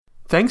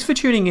Thanks for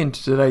tuning in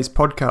to today's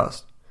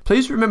podcast.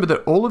 Please remember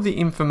that all of the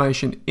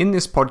information in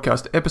this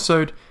podcast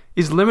episode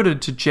is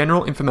limited to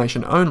general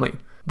information only.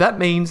 That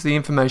means the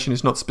information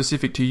is not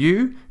specific to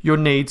you, your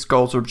needs,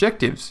 goals, or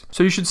objectives,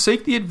 so you should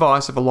seek the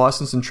advice of a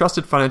licensed and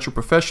trusted financial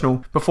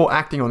professional before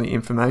acting on the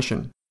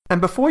information. And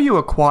before you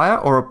acquire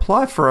or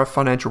apply for a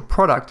financial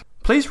product,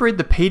 please read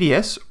the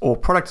PDS or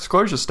product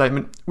disclosure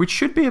statement, which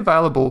should be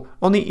available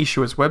on the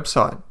issuer's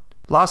website.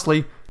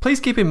 Lastly, please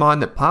keep in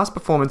mind that past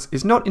performance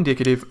is not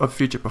indicative of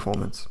future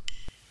performance.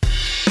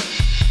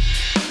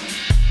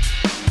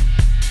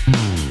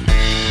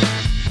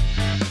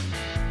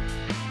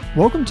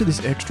 Welcome to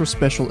this extra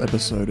special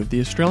episode of the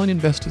Australian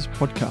Investors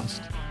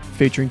Podcast,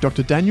 featuring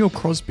Dr. Daniel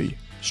Crosby,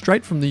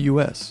 straight from the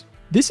US.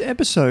 This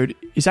episode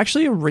is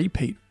actually a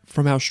repeat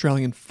from our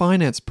Australian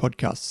Finance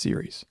Podcast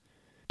series.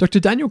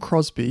 Dr. Daniel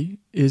Crosby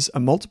is a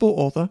multiple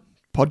author,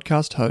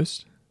 podcast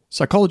host,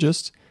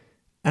 psychologist,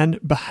 and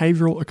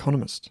behavioural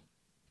economist.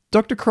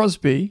 Dr.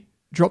 Crosby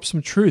drops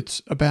some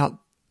truths about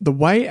the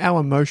way our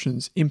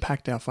emotions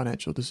impact our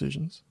financial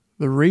decisions,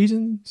 the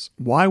reasons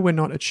why we're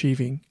not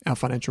achieving our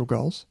financial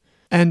goals,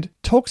 and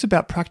talks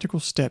about practical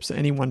steps that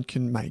anyone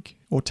can make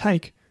or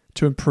take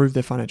to improve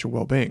their financial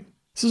well-being.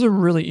 This is a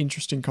really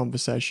interesting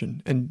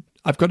conversation, and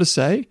I've got to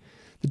say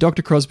that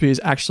Dr. Crosby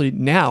is actually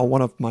now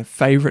one of my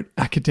favourite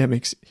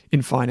academics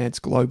in finance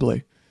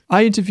globally.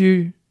 I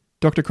interview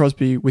Dr.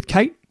 Crosby with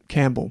Kate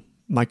Campbell,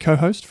 my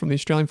co-host from the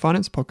Australian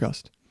Finance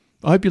Podcast.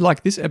 I hope you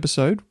like this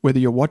episode, whether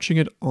you're watching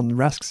it on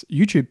Rask's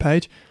YouTube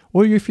page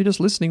or if you're just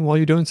listening while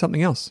you're doing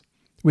something else,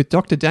 with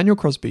Dr. Daniel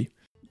Crosby.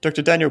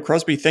 Dr. Daniel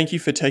Crosby, thank you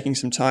for taking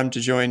some time to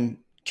join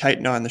Kate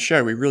and I on the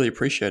show. We really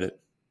appreciate it.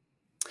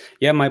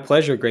 Yeah, my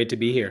pleasure. Great to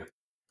be here.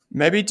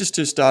 Maybe just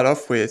to start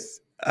off with,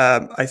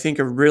 I think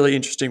a really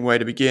interesting way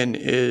to begin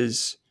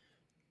is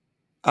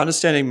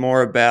understanding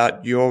more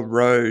about your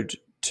road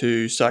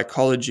to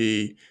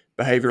psychology,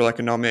 behavioral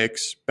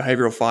economics,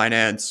 behavioral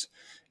finance,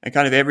 and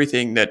kind of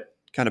everything that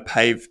kind of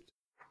paved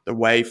the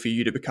way for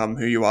you to become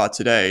who you are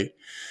today.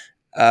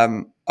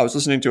 I was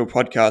listening to a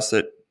podcast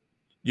that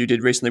you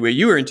did recently where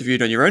you were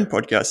interviewed on your own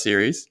podcast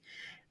series,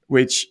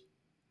 which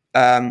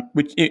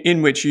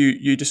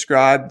you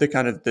described the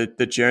kind of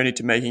the journey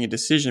to making a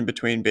decision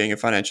between being a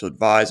financial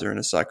advisor and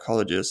a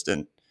psychologist.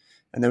 And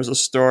there was a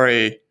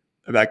story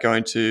about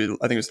going to,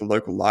 I think it was the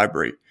local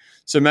library.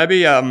 So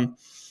maybe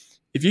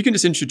if you can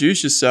just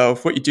introduce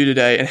yourself, what you do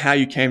today, and how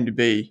you came to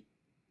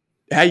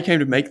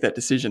make that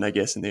decision, I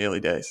guess, in the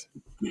early days.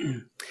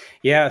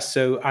 Yeah,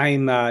 so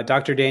I'm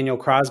Dr. Daniel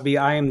Crosby.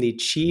 I am the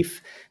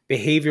Chief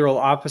Behavioral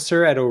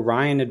Officer at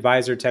Orion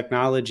Advisor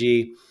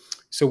Technology.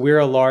 So we're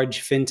a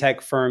large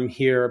fintech firm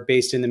here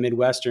based in the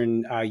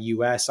Midwestern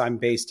U.S. I'm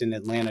based in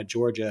Atlanta,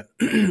 Georgia,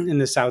 in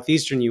the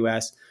Southeastern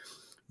U.S.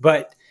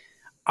 But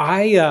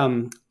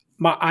I'm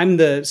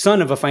the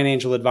son of a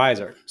financial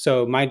advisor.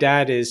 So my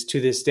dad is,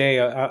 to this day,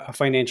 a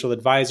financial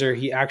advisor.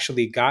 He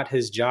actually got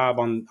his job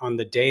on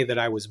the day that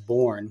I was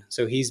born.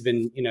 So he's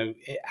been,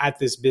 at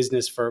this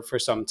business for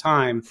some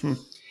time.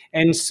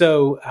 And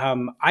so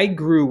I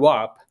grew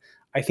up,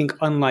 I think,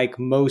 unlike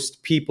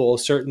most people,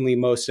 certainly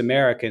most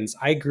Americans,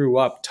 I grew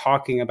up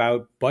talking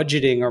about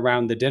budgeting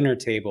around the dinner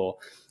table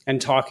and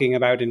talking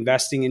about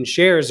investing in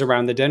shares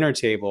around the dinner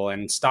table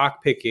and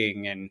stock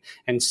picking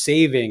and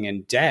saving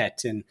and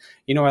debt. And,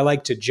 I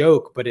like to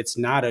joke, but it's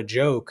not a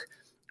joke.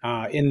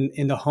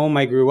 In the home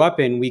I grew up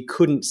in, we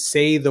couldn't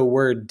say the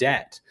word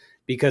debt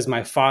because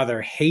my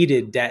father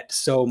hated debt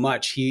so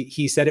much.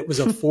 He said it was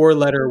a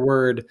 4-letter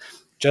word,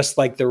 just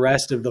like the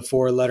rest of the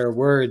 4-letter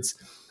words.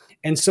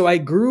 And so I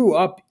grew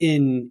up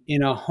in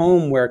a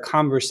home where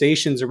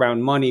conversations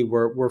around money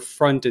were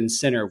front and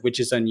center, which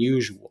is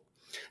unusual.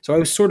 So I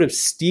was sort of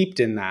steeped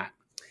in that.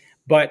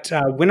 But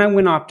when I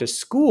went off to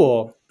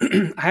school,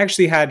 I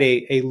actually had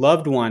a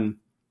loved one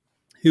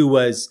who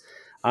was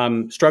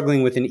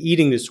struggling with an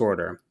eating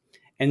disorder.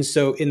 And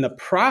so in the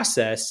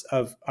process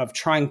of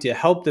trying to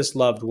help this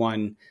loved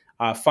one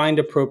find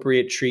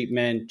appropriate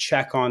treatment,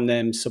 check on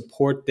them,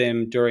 support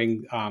them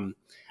during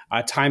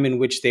a time in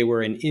which they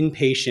were an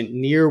inpatient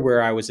near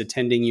where I was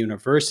attending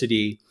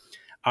university,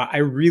 I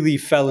really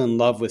fell in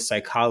love with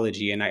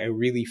psychology, and I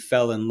really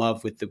fell in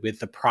love with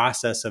the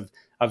process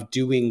of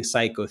doing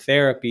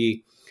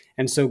psychotherapy.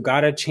 And so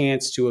got a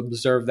chance to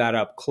observe that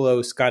up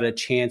close, got a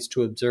chance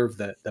to observe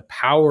the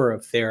power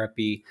of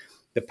therapy,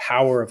 the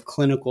power of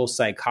clinical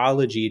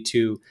psychology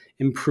to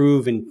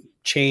improve and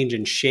change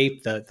and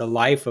shape the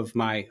life of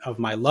my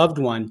loved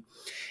one.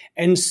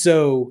 And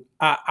so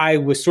I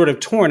was sort of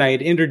torn. I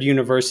had entered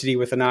university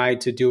with an eye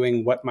to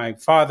doing what my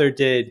father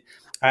did.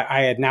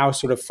 I had now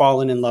sort of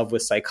fallen in love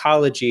with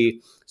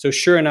psychology. So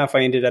sure enough,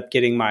 I ended up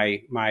getting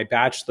my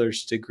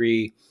bachelor's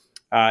degree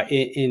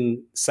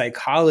in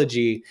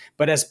psychology.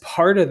 But as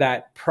part of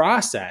that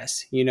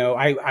process,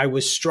 I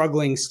was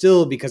struggling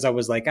still because I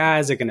was like,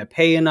 is it going to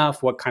pay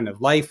enough? What kind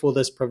of life will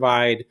this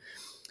provide?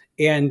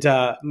 And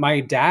my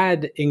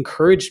dad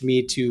encouraged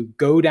me to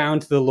go down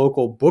to the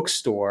local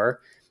bookstore.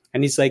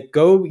 And he's like,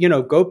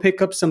 go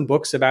pick up some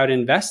books about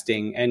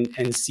investing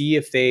and see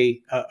if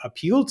they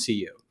appeal to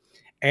you.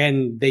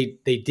 and they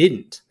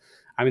didn't.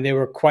 I mean, they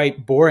were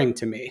quite boring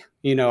to me.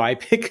 I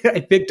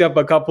picked up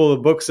a couple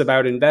of books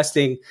about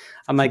investing.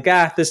 I'm like,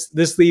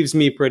 this leaves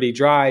me pretty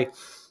dry.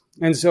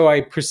 And so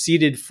I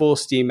proceeded full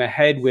steam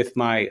ahead with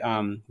my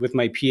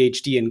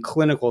PhD in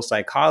clinical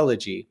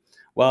psychology.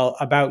 Well,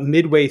 about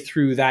midway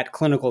through that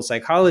clinical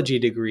psychology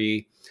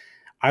degree,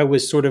 I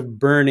was sort of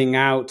burning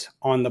out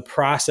on the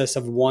process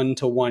of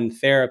one-to-one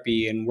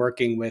therapy and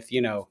working with,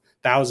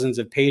 thousands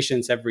of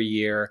patients every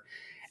year,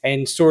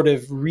 and sort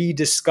of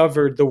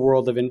rediscovered the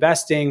world of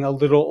investing a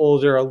little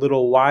older, a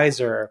little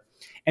wiser,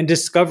 and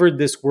discovered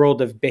this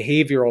world of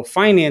behavioral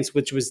finance,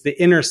 which was the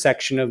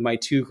intersection of my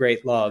two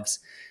great loves,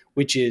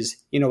 which is,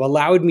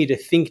 allowed me to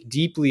think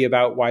deeply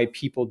about why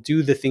people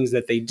do the things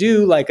that they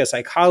do, like a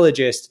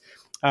psychologist,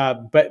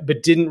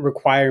 but didn't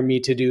require me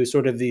to do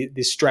sort of the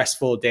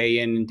stressful day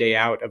in and day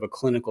out of a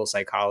clinical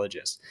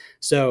psychologist.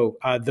 So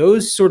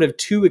those sort of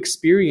two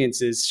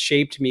experiences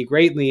shaped me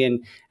greatly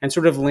and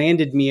sort of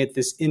landed me at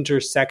this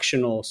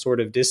intersectional sort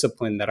of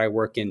discipline that I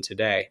work in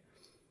today.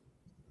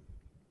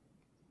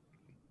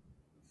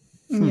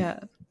 Yeah,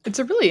 it's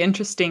a really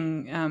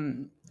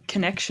interesting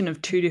connection of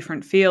two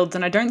different fields.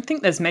 And I don't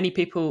think there's many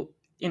people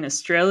in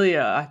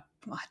Australia,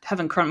 I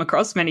haven't come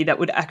across many that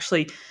would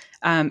actually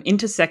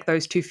intersect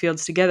those two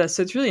fields together.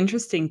 So it's really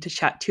interesting to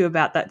chat to you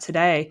about that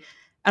today.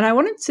 And I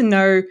wanted to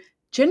know,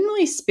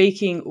 generally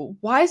speaking,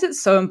 why is it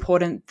so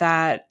important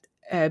that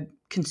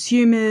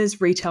consumers,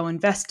 retail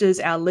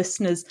investors, our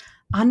listeners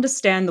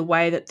understand the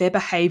way that their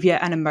behavior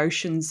and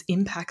emotions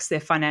impacts their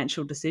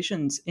financial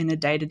decisions in a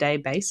day-to-day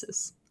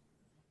basis?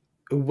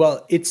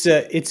 Well, it's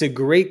a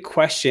great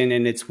question,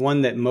 and it's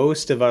one that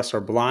most of us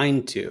are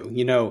blind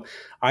to.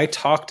 I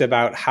talked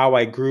about how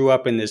I grew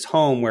up in this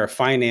home where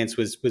finance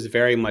was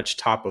very much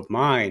top of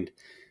mind.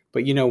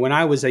 But when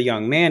I was a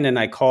young man and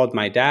I called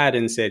my dad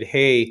and said,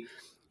 "Hey,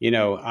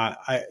 I'm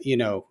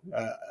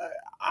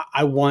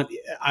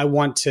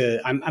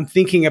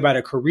thinking about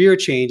a career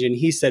change," and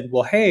he said,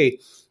 "Well, hey,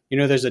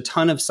 there's a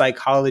ton of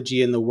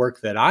psychology in the work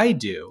that I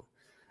do."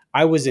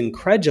 I was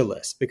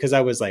incredulous because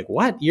I was like,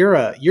 "What? You're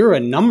a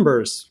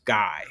numbers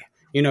guy.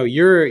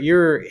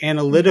 You're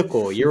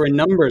analytical. You're a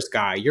numbers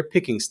guy. You're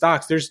picking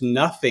stocks. There's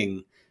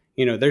nothing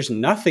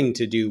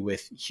to do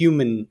with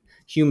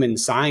human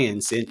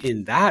science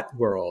in that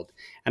world."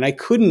 And I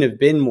couldn't have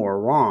been more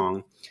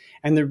wrong.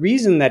 And the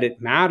reason that it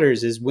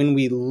matters is when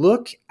we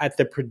look at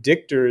the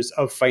predictors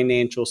of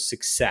financial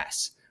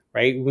success,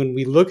 right? When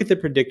we look at the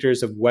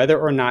predictors of whether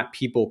or not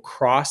people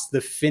cross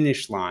the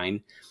finish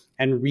line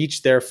and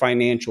reach their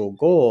financial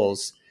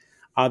goals,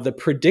 the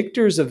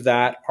predictors of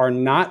that are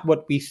not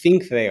what we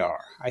think they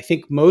are. I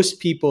think most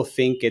people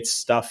think it's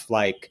stuff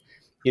like,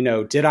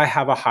 did I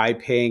have a high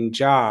paying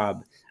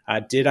job?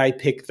 Did I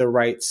pick the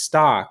right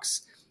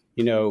stocks?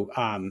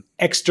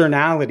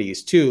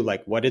 Externalities too,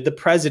 like what did the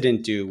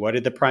president do? What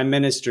did the prime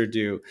minister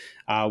do?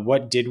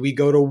 What did we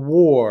go to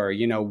war?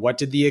 What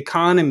did the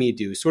economy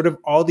do? Sort of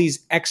all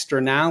these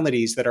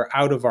externalities that are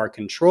out of our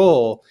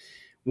control,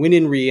 when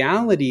in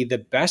reality, the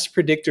best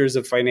predictors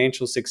of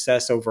financial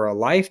success over a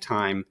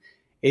lifetime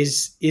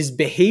is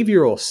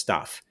behavioral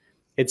stuff.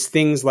 It's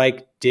things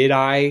like, did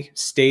I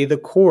stay the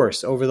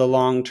course over the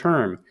long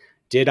term?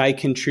 Did I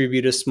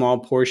contribute a small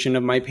portion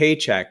of my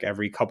paycheck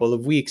every couple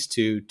of weeks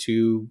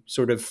to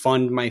sort of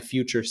fund my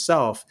future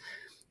self?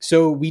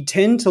 So we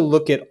tend to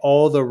look at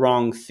all the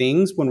wrong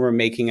things when we're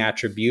making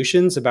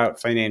attributions about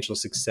financial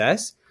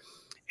success.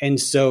 And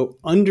so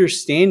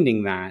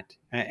understanding that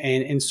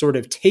and sort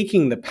of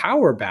taking the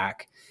power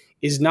back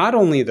is not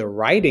only the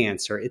right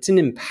answer, it's an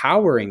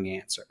empowering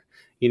answer.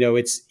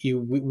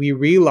 We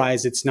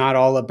realize it's not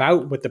all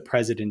about what the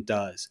president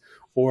does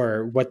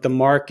or what the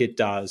market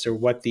does or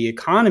what the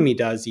economy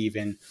does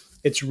even.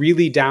 It's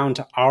really down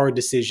to our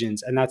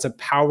decisions. And that's a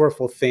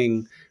powerful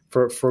thing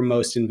for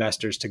most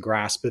investors to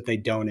grasp, but they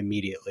don't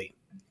immediately.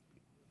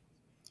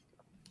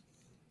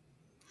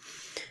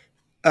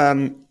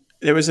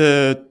 There was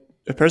a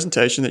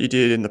presentation that you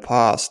did in the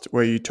past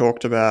where you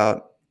talked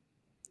about,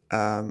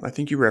 I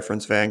think you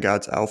referenced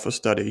Vanguard's Alpha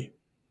study,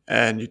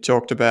 and you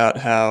talked about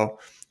how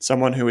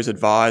someone who is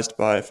advised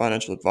by a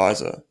financial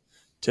advisor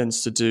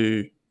tends to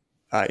do,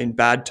 in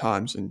bad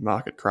times, in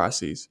market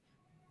crises,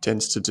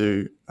 tends to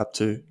do up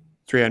to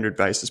 300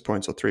 basis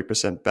points or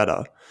 3%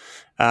 better.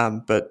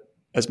 But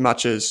as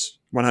much as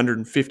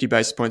 150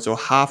 basis points or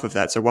half of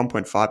that, so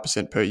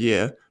 1.5% per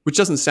year, which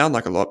doesn't sound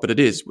like a lot, but it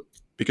is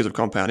because of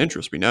compound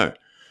interest, we know.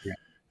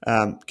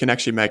 Can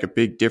actually make a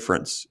big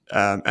difference.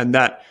 And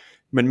that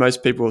when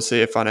most people will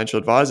see a financial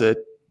advisor,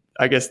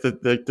 I guess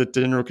the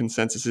general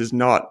consensus is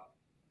not,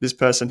 this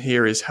person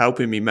here is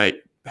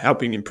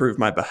helping improve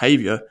my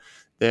behavior.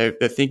 They're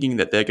thinking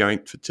that they're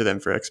going to them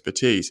for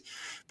expertise.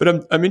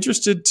 But I'm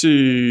interested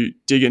to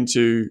dig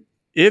into,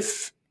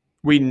 if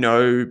we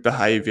know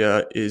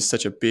behavior is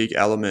such a big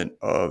element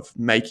of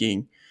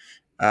making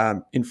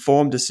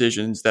informed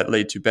decisions that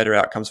lead to better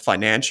outcomes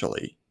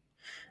financially.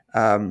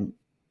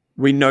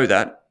 We know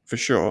that for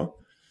sure.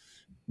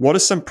 What are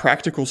some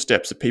practical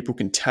steps that people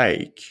can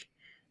take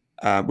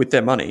with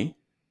their money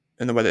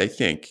and the way they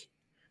think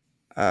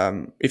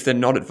if they're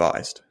not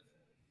advised?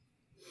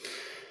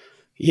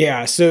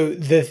 Yeah. So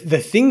the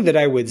thing that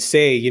I would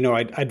say,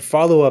 I'd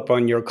follow up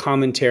on your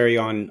commentary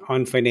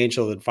on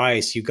financial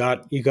advice. You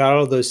got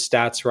all those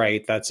stats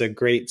right. That's a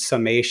great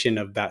summation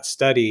of that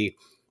study.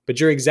 But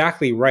you're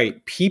exactly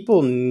right.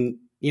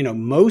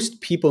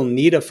 Most people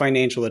need a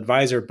financial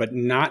advisor, but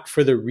not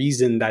for the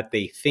reason that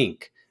they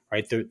think.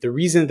 Right. The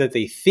reason that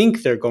they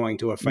think they're going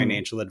to a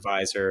financial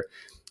advisor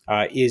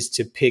is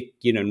to pick,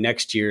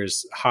 next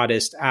year's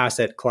hottest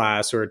asset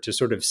class, or to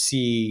sort of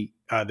see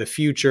the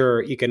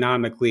future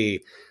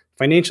economically.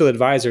 Financial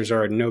advisors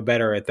are no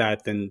better at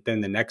that than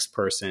the next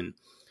person.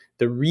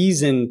 The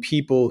reason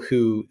people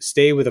who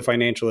stay with a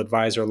financial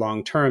advisor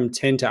long term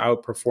tend to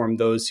outperform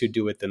those who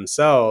do it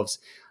themselves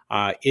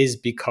is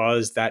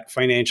because that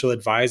financial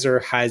advisor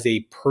has a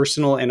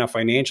personal and a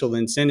financial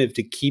incentive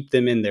to keep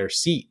them in their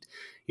seat.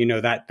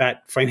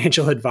 That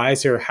financial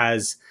advisor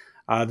has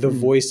the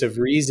voice of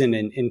reason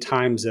in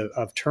times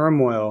of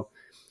turmoil.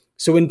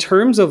 So in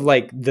terms of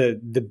like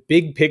the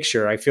big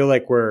picture, I feel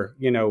like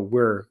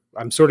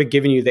I'm sort of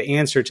giving you the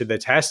answer to the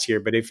test here.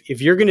 But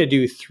if you're going to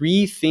do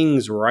 3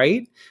 things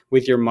right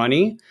with your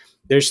money,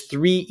 there's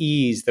 3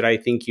 E's that I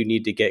think you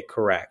need to get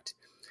correct.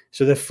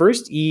 So the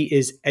first E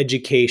is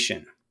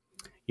education.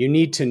 You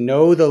need to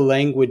know the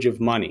language of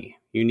money.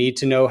 You need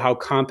to know how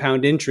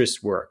compound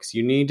interest works.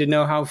 You need to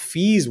know how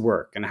fees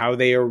work and how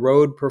they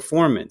erode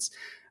performance.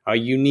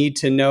 You need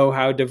to know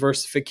how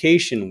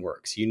diversification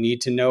works. You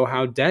need to know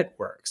how debt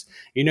works.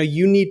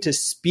 You need to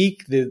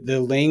speak the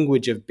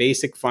language of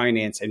basic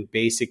finance and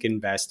basic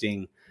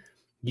investing.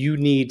 You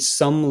need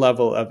some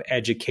level of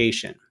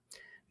education.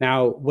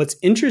 Now, what's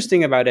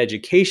interesting about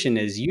education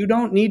is you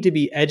don't need to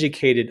be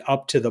educated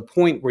up to the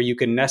point where you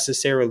can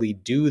necessarily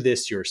do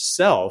this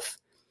yourself,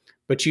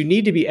 but you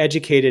need to be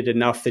educated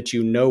enough that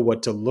you know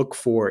what to look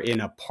for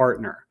in a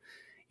partner.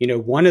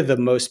 One of the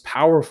most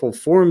powerful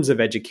forms of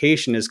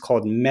education is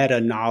called meta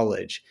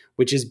knowledge,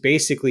 which is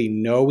basically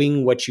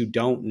knowing what you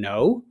don't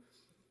know.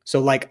 So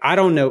like, I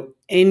don't know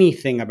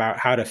anything about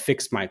how to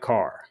fix my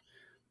car,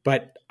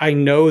 but I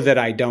know that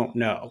I don't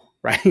know,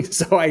 right?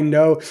 So I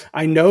know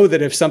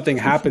that if something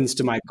happens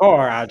to my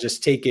car, I'll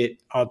take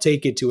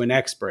it to an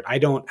expert. I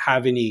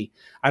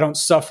don't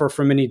suffer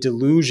from any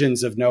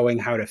delusions of knowing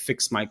how to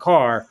fix my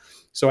car.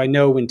 So I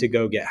know when to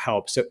go get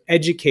help. So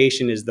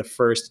education is the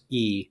first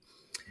E.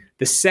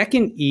 The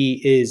second E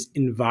is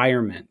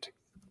environment.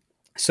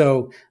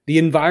 So the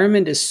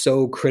environment is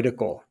so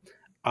critical.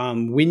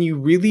 When you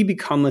really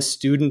become a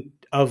student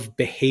of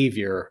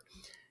behavior,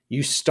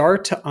 you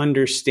start to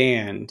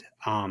understand,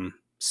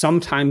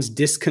 sometimes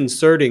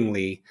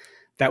disconcertingly,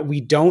 that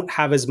we don't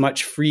have as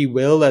much free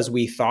will as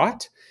we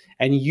thought.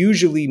 And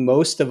usually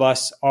most of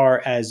us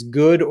are as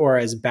good or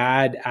as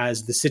bad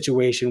as the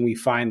situation we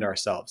find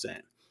ourselves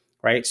in,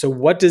 right? So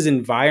what does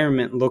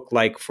environment look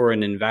like for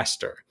an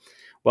investor?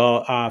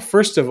 Well,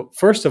 first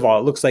of all,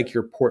 it looks like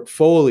your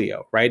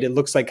portfolio, right? It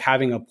looks like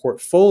having a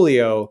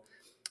portfolio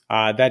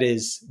that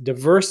is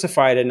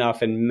diversified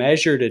enough and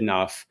measured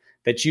enough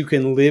that you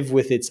can live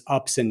with its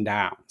ups and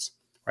downs,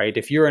 right?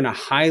 If you're in a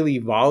highly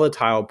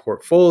volatile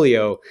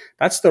portfolio,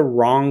 that's the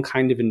wrong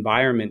kind of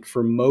environment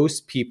for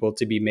most people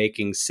to be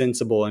making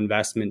sensible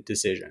investment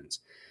decisions.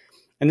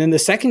 And then the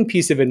second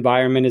piece of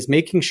environment is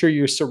making sure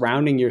you're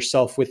surrounding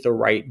yourself with the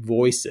right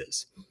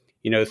voices.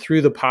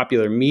 Through the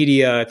popular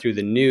media, through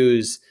the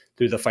news,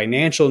 through the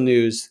financial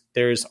news,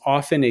 there's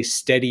often a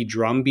steady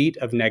drumbeat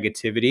of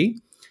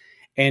negativity.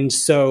 And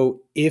so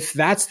if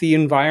that's the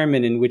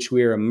environment in which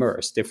we're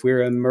immersed, if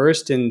we're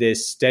immersed in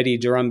this steady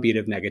drumbeat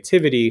of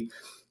negativity,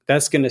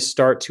 that's going to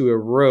start to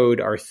erode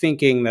our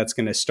thinking. That's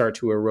going to start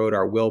to erode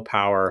our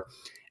willpower.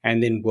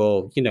 And then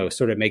we'll,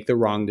 sort of make the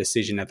wrong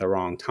decision at the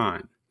wrong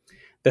time.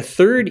 The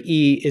third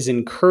E is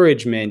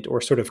encouragement, or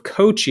sort of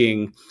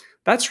coaching.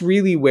 That's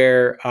really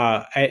where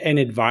an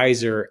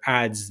advisor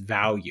adds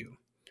value,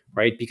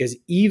 right? Because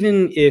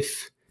even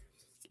if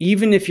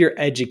you're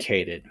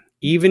educated,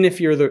 even if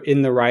you're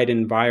in the right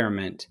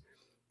environment,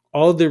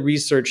 all the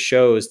research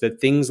shows that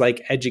things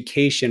like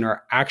education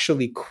are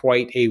actually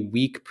quite a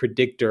weak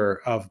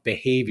predictor of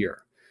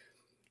behavior.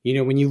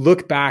 When you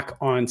look back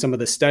on some of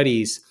the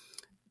studies,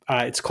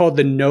 it's called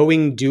the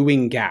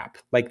knowing-doing gap,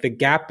 like the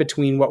gap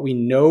between what we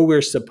know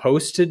we're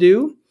supposed to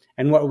do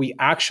and what we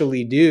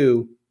actually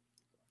do.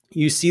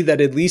 You see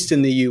that at least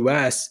in the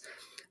US,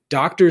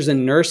 doctors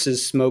and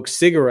nurses smoke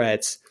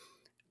cigarettes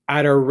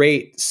at a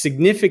rate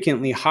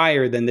significantly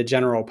higher than the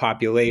general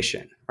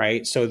population,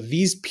 right? So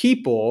these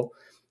people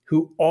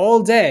who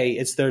all day,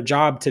 it's their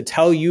job to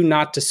tell you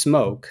not to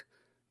smoke,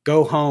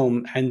 go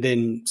home and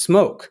then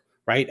smoke,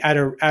 right? At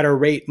a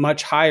rate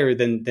much higher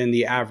than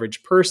the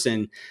average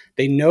person.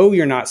 They know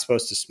you're not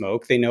supposed to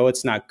smoke. They know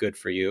it's not good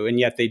for you. And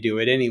yet they do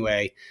it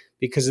anyway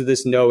because of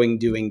this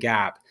knowing-doing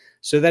gap.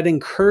 So that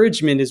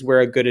encouragement is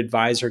where a good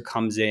advisor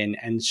comes in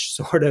and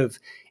sort of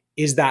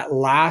is that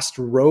last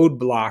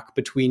roadblock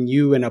between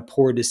you and a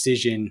poor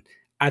decision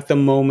at the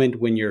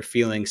moment when you're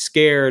feeling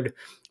scared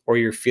or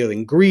you're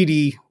feeling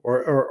greedy,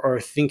 or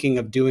thinking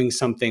of doing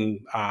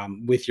something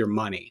with your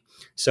money.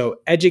 So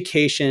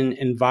education,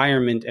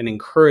 environment, and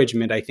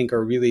encouragement, I think,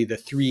 are really the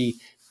three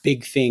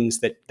big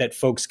things that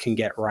folks can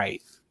get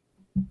right.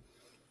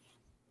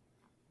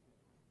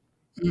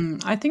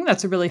 I think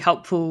that's a really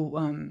helpful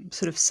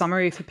sort of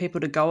summary for people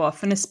to go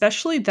off, and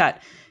especially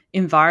that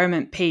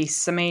environment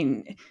piece. I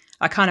mean,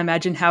 I can't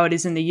imagine how it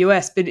is in the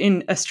US, but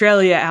in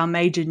Australia, our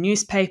major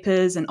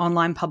newspapers and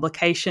online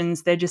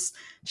publications, they're just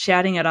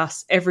shouting at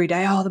us every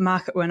day, oh, the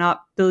market went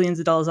up billions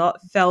of dollars, oh,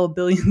 it fell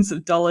billions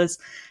of dollars.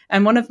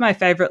 And one of my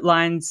favorite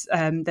lines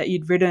that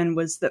you'd written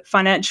was that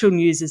financial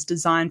news is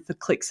designed for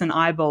clicks and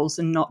eyeballs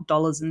and not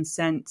dollars and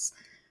cents.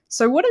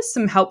 So what are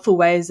some helpful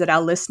ways that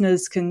our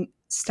listeners can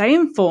stay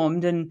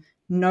informed and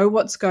know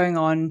what's going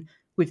on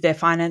with their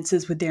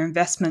finances, with their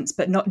investments,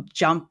 but not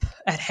jump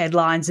at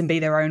headlines and be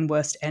their own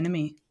worst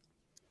enemy?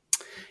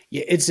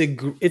 Yeah, it's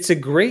a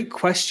great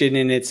question,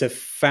 and it's a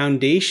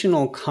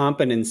foundational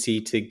competency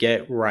to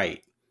get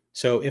right.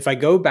 So if I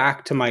go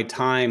back to my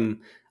time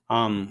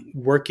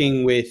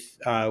working with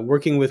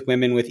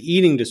women with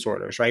eating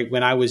disorders, right?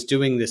 When I was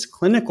doing this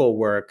clinical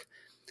work,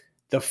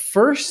 the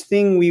first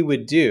thing we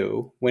would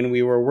do when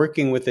we were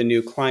working with a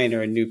new client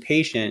or a new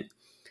patient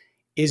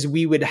is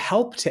we would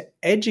help to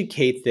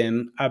educate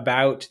them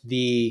about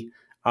the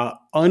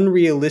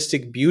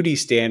unrealistic beauty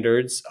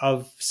standards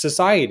of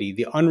society,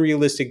 the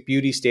unrealistic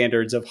beauty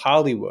standards of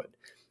Hollywood,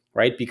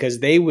 right? Because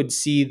they would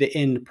see the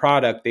end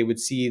product, they would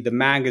see the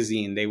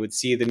magazine, they would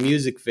see the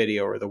music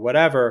video or the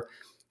whatever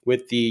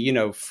with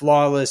the,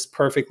 flawless,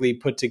 perfectly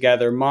put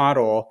together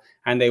model,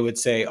 and they would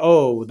say,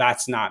 "Oh,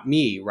 that's not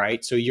me,"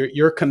 right? So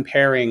you're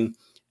comparing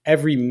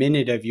every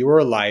minute of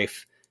your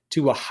life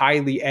to a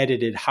highly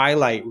edited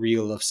highlight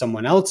reel of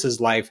someone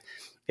else's life.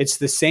 It's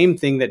the same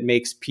thing that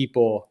makes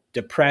people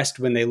depressed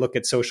when they look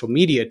at social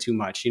media too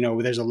much.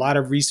 There's a lot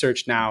of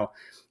research now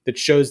that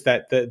shows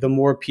that the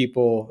more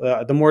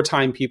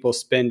time people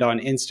spend on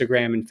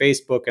Instagram and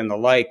Facebook and the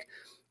like,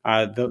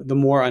 the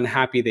more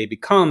unhappy they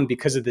become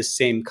because of this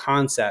same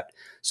concept.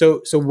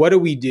 So what do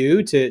we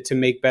do to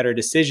make better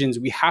decisions?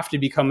 We have to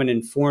become an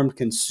informed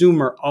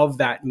consumer of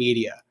that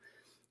media.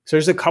 So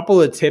there's a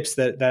couple of tips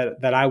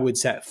that I would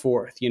set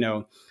forth.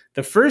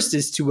 The first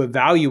is to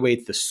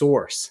evaluate the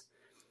source.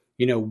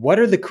 What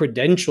are the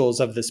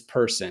credentials of this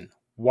person?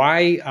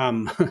 Why,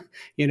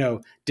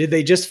 did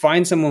they just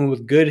find someone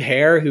with good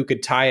hair who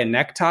could tie a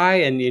necktie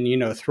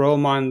and throw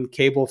them on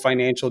cable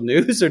financial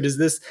news? Or does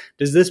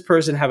this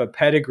person have a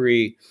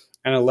pedigree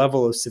and a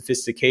level of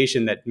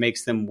sophistication that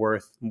makes them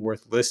worth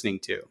listening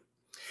to?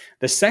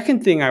 The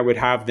second thing I would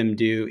have them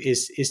do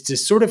is to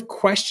sort of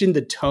question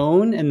the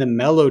tone and the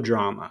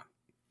melodrama.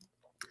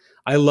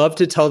 I love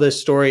to tell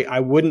this story. I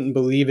wouldn't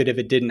believe it if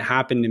it didn't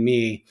happen to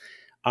me.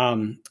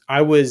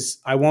 I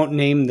won't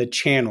name the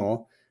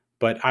channel,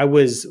 but I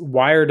was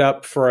wired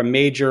up for a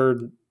major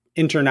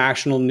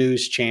international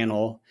news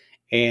channel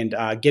and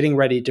getting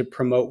ready to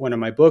promote one of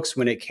my books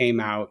when it came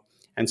out.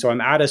 And so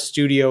I'm at a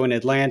studio in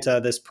Atlanta.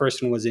 This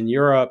person was in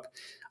Europe.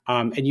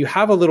 And you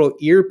have a little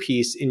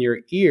earpiece in your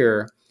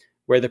ear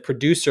where the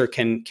producer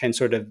can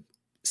sort of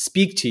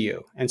speak to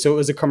you. And so it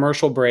was a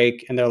commercial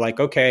break, and they're like,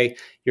 "Okay,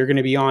 you're going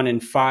to be on in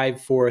 5,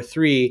 4,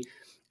 3."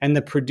 And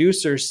the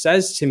producer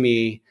says to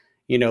me,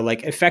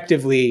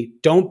 effectively,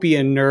 "Don't be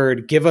a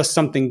nerd. Give us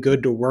something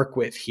good to work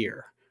with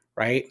here."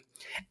 Right.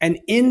 And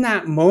in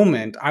that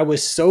moment, I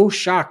was so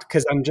shocked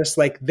because I'm just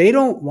like, they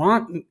don't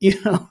want,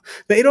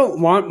 they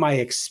don't want my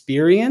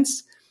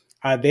experience.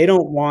 They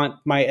don't want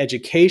my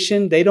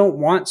education. They don't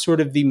want sort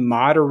of the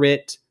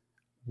moderate,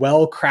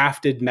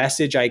 well-crafted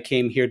message I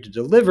came here to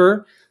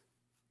deliver.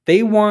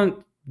 They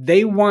want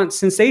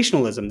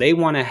sensationalism. They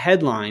want a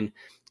headline.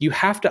 You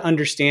have to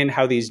understand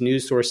how these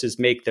news sources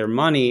make their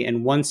money.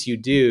 And once you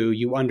do,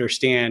 you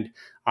understand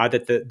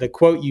that the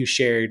quote you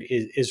shared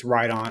is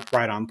right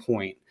on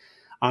point.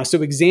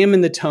 So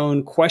examine the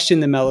tone, question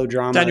the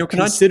melodrama. Daniel,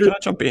 can I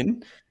jump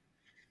in?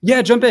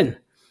 Yeah, jump in.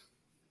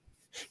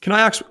 Can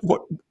I ask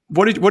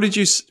what did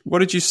you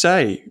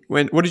say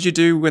what did you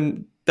do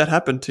when that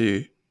happened to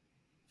you?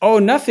 Oh,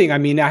 nothing. I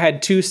mean, I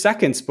had 2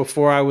 seconds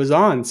before I was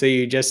on, so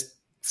you just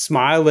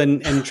smile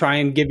and try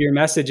and give your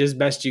message as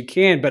best you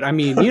can. But I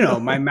mean,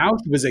 my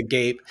mouth was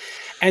agape.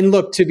 And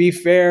look, to be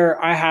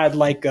fair, I had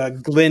like a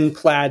Glen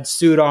plaid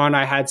suit on.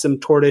 I had some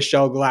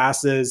tortoiseshell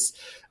glasses.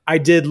 I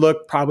did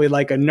look probably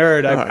like a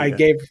nerd.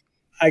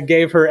 I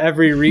gave her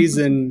every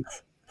reason.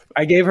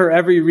 I gave her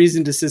every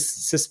reason to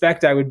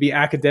suspect I would be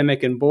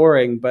academic and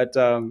boring. But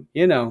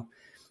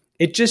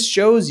it just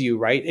shows you,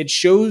 right? It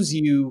shows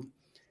you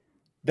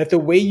that the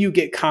way you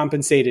get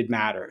compensated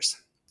matters.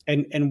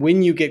 And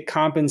when you get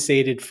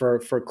compensated for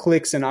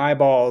clicks and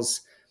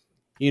eyeballs,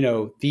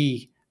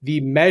 the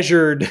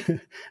measured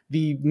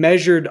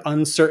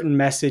uncertain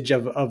message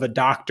of a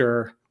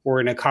doctor or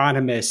an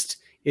economist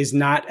is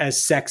not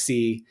as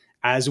sexy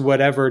as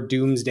whatever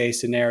doomsday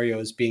scenario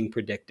is being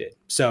predicted.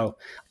 So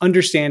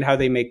understand how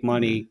they make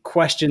money,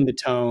 question the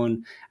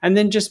tone, and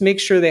then just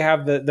make sure they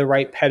have the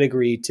right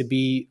pedigree to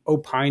be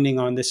opining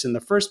on this in the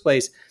first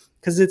place.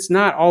 because it's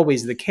not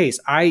always the case.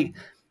 I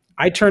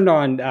turned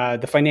on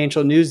the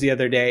financial news the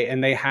other day,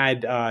 and they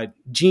had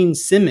Gene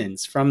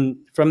Simmons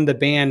from the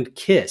band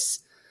Kiss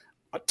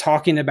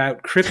talking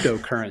about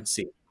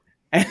cryptocurrency.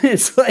 And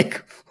it's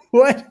like,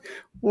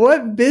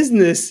 what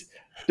business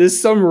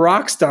does some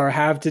rock star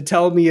have to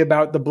tell me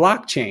about the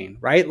blockchain,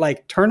 right?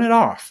 Like, turn it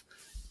off.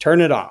 Turn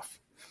it off.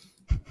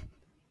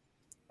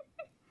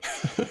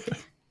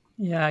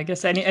 Yeah, I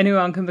guess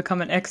anyone can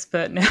become an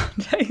expert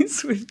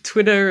nowadays with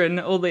Twitter and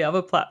all the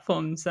other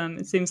platforms.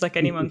 It seems like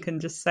anyone can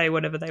just say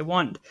whatever they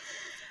want.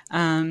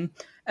 And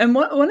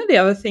one of the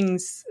other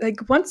things,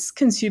 like once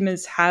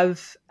consumers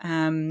have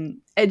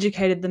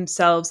educated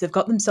themselves, they've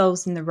got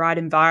themselves in the right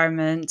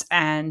environment,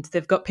 and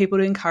they've got people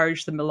to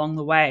encourage them along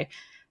the way,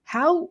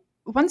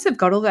 once they've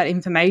got all that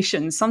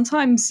information,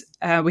 sometimes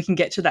we can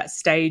get to that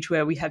stage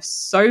where we have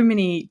so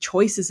many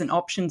choices and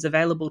options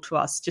available to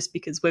us just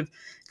because we've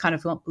kind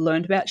of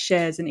learned about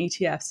shares and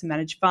ETFs and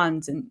managed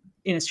funds and,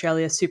 in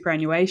Australia,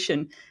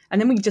 superannuation.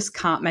 And then we just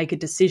can't make a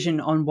decision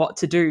on what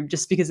to do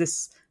just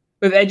because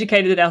we've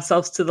educated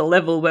ourselves to the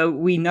level where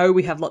we know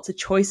we have lots of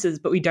choices,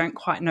 but we don't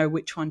quite know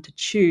which one to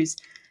choose.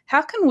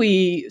 How can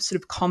we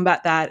sort of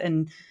combat that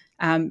and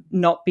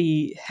not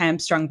be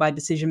hamstrung by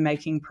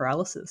decision-making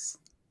paralysis?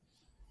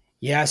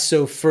 Yeah,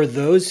 so for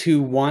those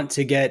who want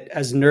to get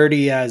as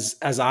nerdy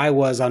as I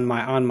was on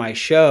my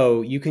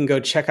show, you can go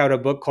check out a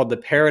book called The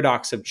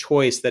Paradox of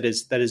Choice that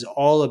is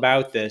all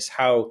about this,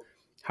 how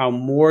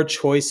more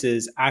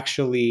choices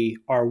actually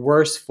are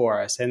worse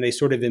for us, and they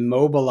sort of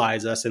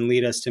immobilize us and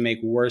lead us to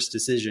make worse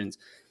decisions.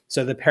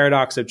 So The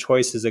Paradox of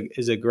Choice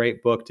is a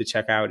great book to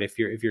check out if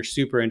you're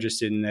super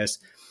interested in this.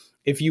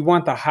 If you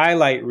want the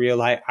highlight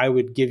reel, I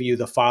would give you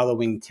the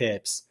following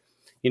tips.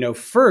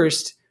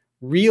 First,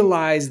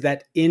 realize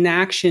that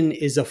inaction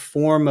is a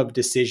form of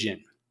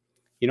decision.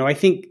 I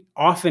think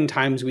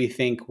oftentimes we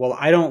think, well,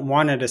 I don't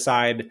want to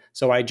decide,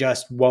 so I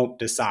just won't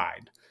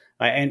decide.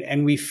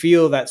 And we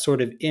feel that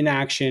sort of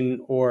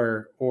inaction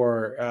or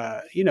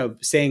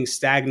staying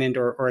stagnant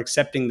or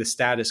accepting the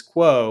status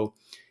quo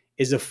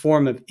is a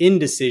form of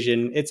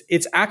indecision.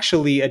 It's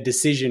actually a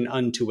decision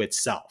unto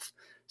itself.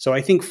 So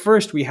I think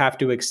first we have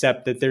to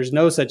accept that there's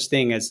no such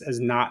thing as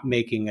not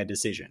making a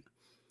decision.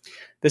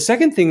 The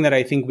second thing that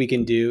I think we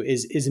can do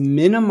is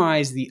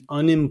minimize the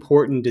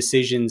unimportant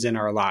decisions in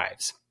our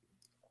lives.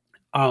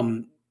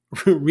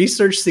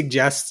 Research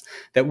suggests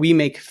that we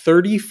make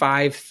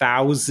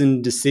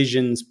 35,000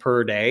 decisions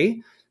per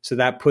day. So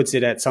that puts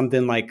it at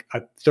something like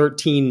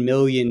 13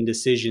 million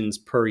decisions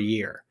per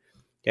year.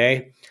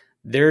 Okay.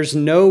 There's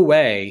no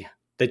way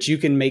that you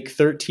can make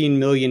 13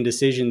 million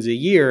decisions a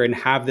year and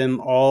have them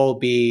all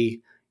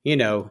be,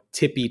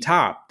 tippy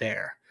top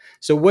there.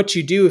 So what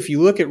you do, if you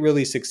look at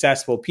really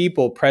successful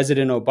people,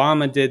 President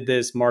Obama did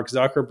this, Mark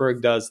Zuckerberg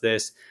does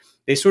this,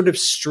 they sort of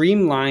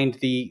streamlined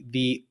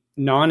the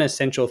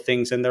non-essential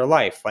things in their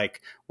life, like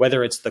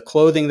whether it's the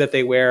clothing that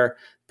they wear.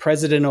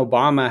 President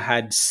Obama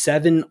had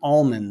 7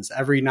 almonds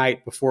every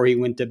night before he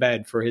went to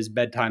bed for his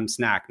bedtime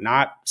snack,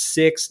 not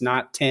 6,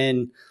 not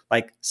 10,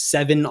 like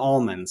 7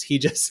 almonds. He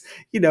just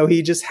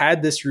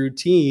had this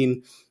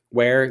routine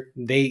where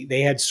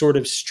they had sort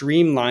of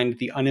streamlined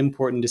the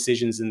unimportant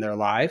decisions in their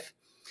life.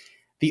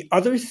 The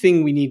other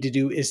thing we need to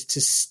do is to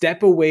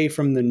step away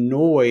from the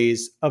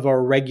noise of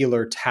our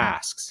regular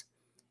tasks.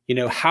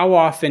 How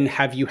often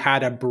have you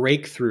had a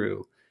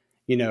breakthrough,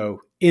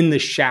 in the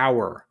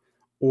shower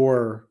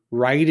or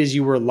right as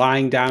you were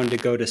lying down to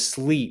go to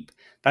sleep?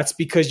 That's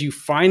because you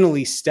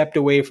finally stepped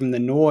away from the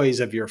noise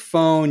of your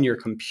phone, your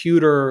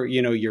computer,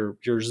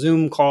 your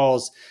Zoom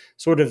calls,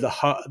 sort of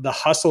the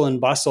hustle and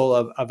bustle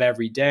of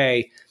every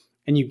day.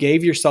 And you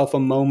gave yourself a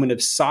moment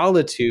of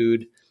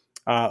solitude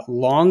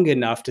long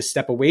enough to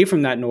step away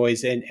from that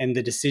noise, and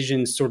the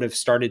decisions sort of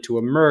started to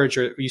emerge,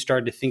 or you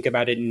started to think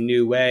about it in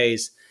new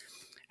ways.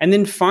 And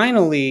then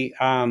finally,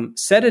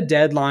 set a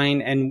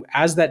deadline. And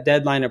as that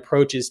deadline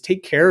approaches,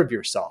 take care of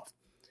yourself.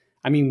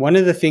 I mean, one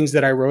of the things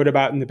that I wrote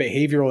about in the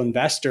Behavioral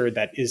Investor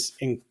that is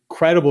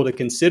incredible to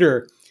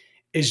consider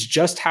is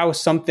just how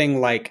something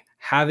like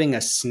having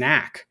a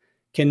snack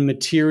can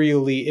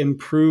materially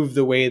improve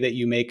the way that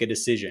you make a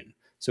decision.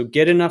 So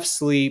get enough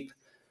sleep.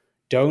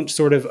 Don't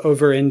sort of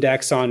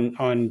over-index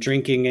on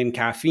drinking and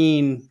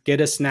caffeine.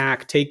 Get a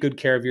snack, take good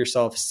care of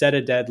yourself, set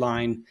a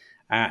deadline,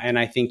 and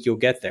I think you'll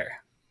get there.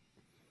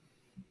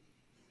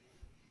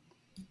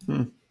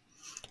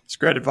 It's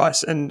great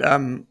advice. And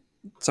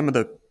some of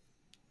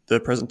the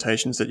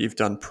presentations that you've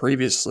done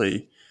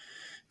previously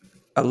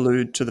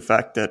allude to the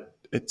fact that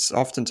it's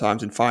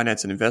oftentimes in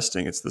finance and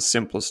investing, it's the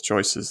simplest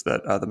choices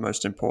that are the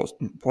most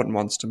important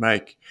ones to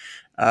make.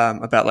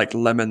 About like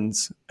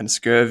lemons and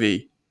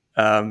scurvy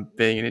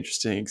being an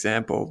interesting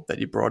example that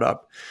you brought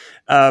up.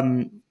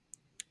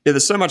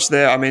 There's so much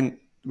there. I mean,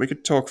 we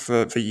could talk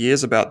for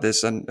years about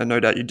this, and no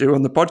doubt you do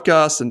on the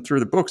podcast and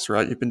through the books,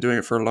 right? You've been doing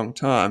it for a long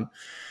time.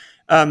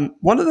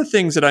 One of the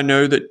things that I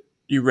know that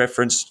you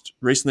referenced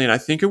recently, and I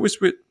think it was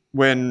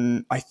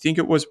Brian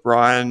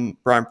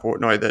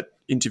Portnoy that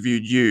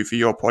interviewed you for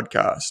your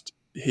podcast,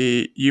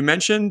 you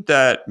mentioned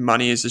that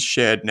money is a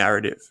shared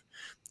narrative,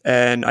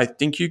 and I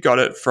think you got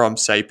it from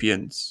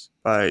 *Sapiens*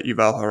 by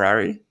Yuval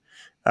Harari,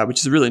 which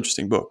is a really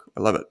interesting book.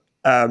 I love it.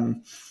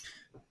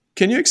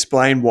 Can you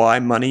explain why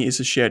money is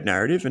a shared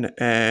narrative,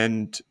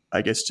 and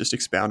I guess just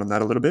expound on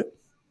that a little bit?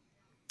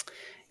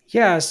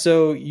 Yeah,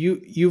 so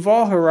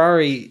Yuval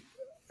Harari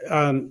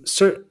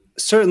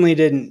certainly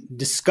didn't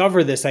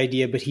discover this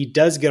idea, but he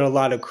does get a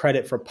lot of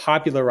credit for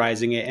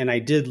popularizing it. And I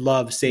did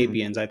love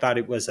 *Sapiens*. I thought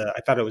it was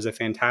a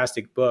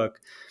fantastic book.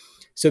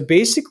 So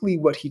basically,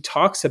 what he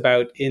talks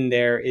about in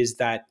there is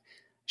that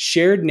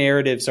shared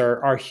narratives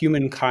are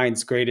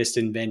humankind's greatest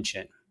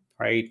invention,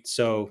 right?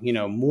 So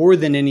more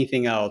than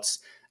anything else.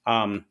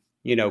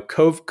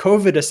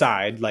 COVID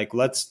aside, like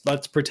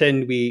let's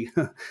pretend we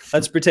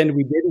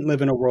didn't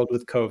live in a world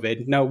with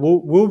COVID. No,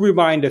 we'll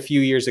rewind a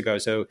few years ago.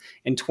 So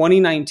in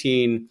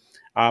 2019,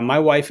 my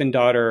wife and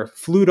daughter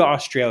flew to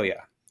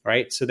Australia,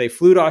 right? So they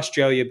flew to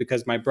Australia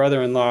because my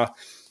brother-in-law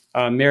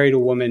married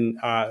an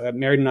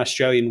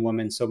Australian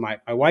woman. So my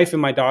wife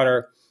and my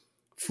daughter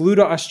flew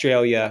to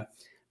Australia.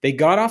 They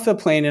got off the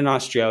plane in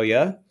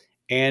Australia,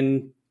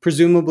 and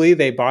presumably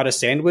they bought a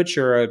sandwich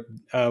or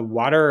a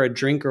water or a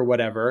drink or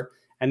whatever.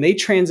 And they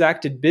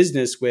transacted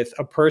business with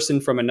a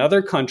person from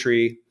another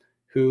country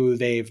who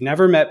they've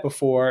never met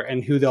before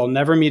and who they'll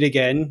never meet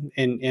again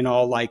in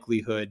all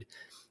likelihood.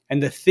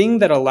 And the thing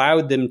that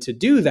allowed them to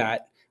do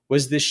that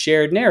was this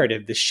shared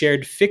narrative, the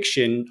shared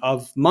fiction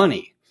of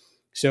money.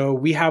 So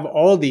we have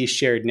all these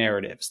shared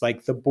narratives,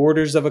 like the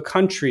borders of a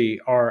country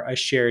are a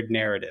shared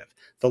narrative.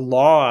 The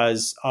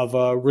laws of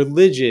a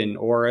religion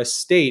or a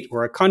state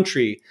or a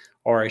country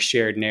are a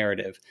shared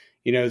narrative.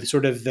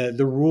 Sort of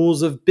the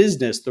rules of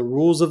business, the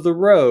rules of the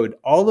road,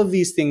 all of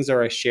these things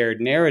are a shared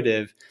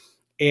narrative,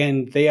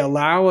 and they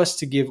allow us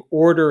to give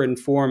order and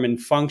form and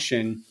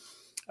function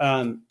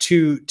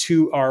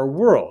to our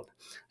world.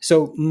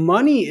 So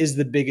money is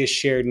the biggest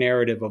shared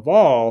narrative of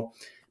all.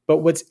 But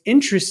what's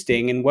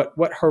interesting and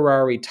what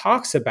Harari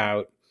talks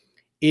about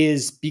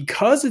is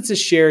because it's a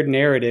shared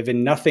narrative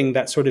and nothing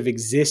that sort of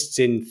exists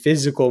in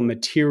physical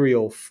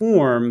material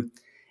form,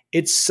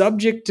 it's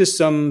subject to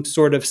some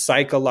sort of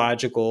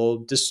psychological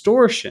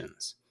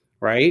distortions,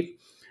 right?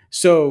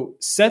 So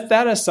set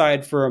that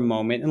aside for a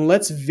moment and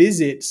let's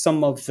visit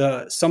some of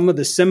the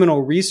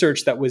seminal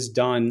research that was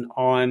done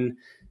on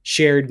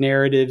shared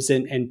narratives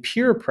and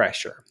peer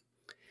pressure.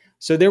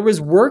 So there was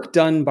work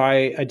done by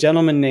a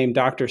gentleman named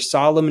Dr.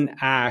 Solomon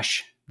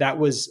Asch that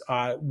was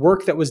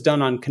work that was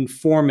done on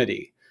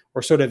conformity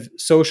or sort of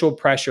social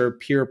pressure,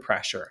 peer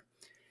pressure.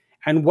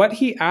 And what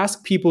he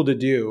asked people to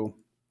do,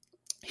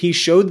 he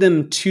showed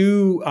them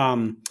two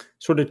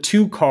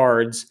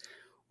cards.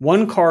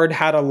 One card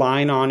had a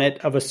line on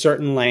it of a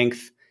certain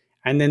length,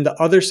 and then the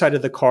other side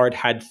of the card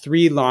had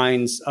 3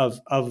 lines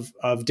of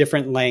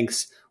different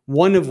lengths,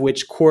 one of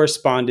which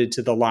corresponded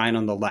to the line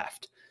on the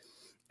left.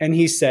 And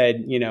he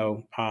said,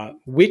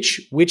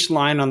 which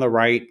line on the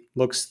right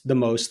looks the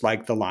most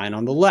like the line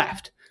on the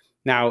left?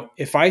 Now,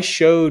 if I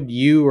showed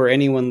you or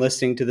anyone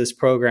listening to this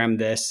program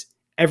this,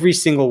 every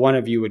single one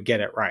of you would get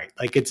it right.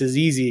 Like it's as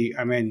easy.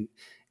 I mean,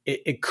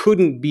 it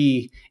couldn't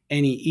be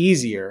any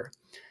easier.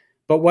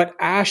 But what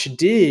Asch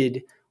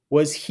did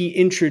was he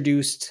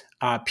introduced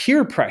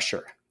peer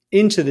pressure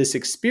into this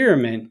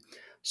experiment.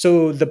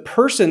 So the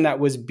person that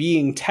was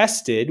being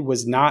tested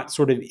was not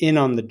sort of in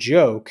on the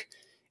joke,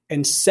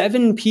 and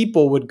 7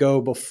 people would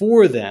go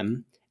before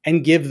them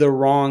and give the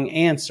wrong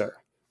answer,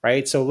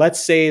 right? So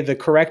let's say the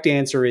correct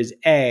answer is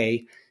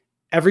A.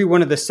 Every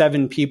one of the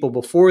 7 people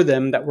before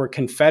them that were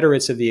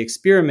confederates of the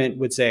experiment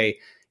would say,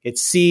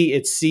 it's C,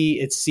 it's C,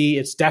 it's C,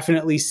 it's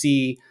definitely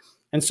C.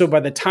 And so by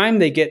the time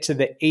they get to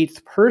the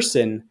 8th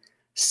person,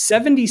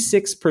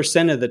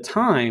 76% of the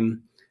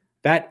time,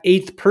 that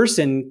 8th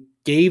person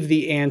gave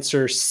the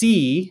answer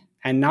C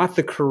and not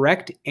the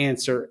correct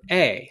answer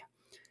A.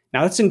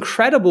 Now, it's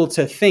incredible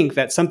to think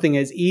that something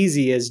as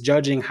easy as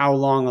judging how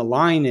long a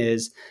line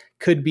is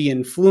could be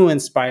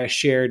influenced by a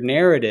shared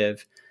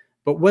narrative.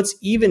 But what's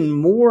even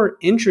more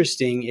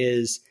interesting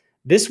is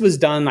this was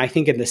done, I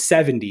think, in the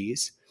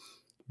 70s.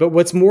 But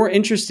what's more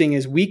interesting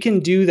is we can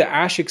do the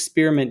Asch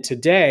experiment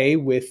today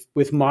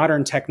with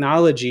modern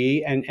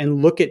technology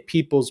and look at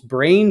people's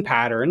brain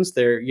patterns.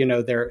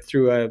 They're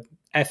through a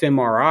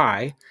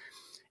fMRI.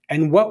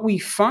 And what we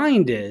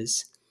find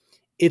is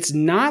it's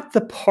not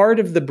the part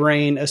of the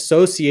brain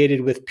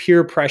associated with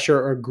peer pressure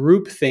or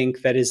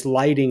groupthink that is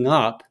lighting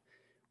up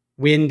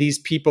when these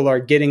people are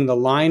getting the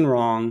line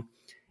wrong.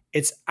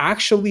 It's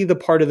actually the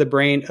part of the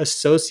brain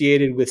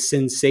associated with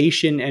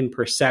sensation and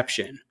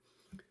perception.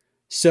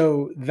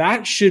 So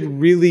that should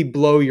really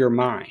blow your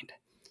mind.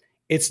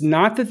 It's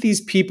not that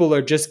these people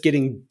are just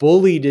getting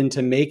bullied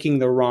into making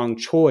the wrong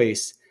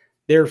choice.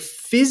 They're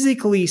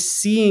physically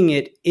seeing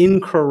it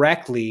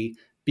incorrectly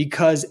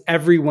because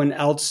everyone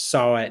else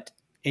saw it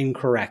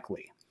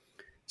incorrectly.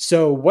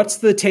 So what's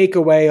the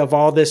takeaway of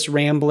all this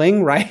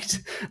rambling, right?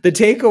 The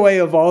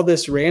takeaway of all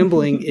this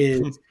rambling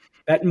is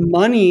that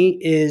money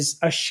is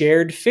a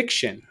shared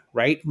fiction,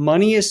 right?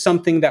 Money is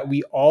something that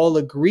we all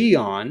agree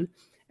on.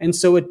 And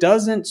so it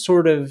doesn't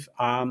sort of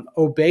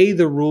obey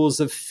the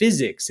rules of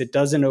physics. It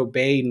doesn't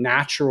obey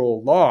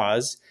natural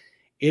laws.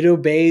 It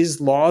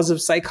obeys laws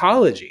of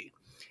psychology.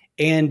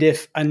 And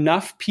if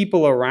enough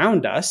people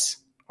around us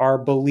are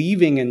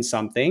believing in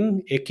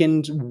something, it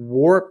can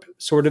warp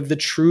sort of the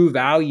true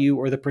value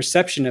or the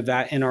perception of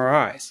that in our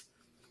eyes.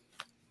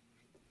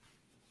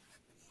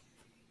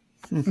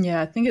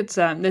 Yeah, I think it's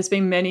there's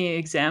been many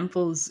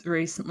examples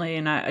recently,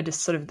 and I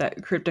just sort of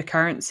that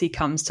cryptocurrency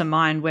comes to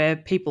mind where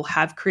people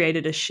have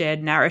created a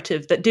shared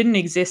narrative that didn't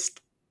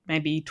exist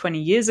maybe 20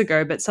 years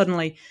ago, but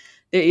suddenly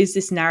there is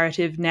this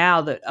narrative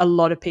now that a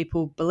lot of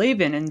people believe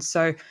in. And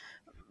so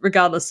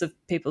regardless of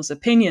people's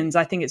opinions,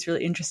 I think it's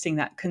really interesting,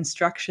 that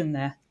construction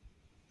there.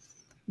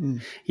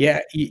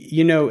 Yeah,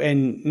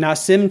 and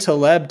Nassim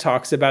Taleb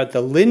talks about the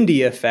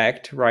Lindy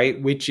effect,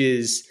 right? Which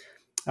is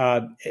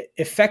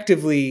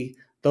effectively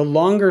the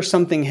longer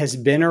something has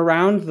been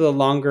around, the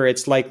longer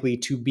it's likely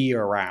to be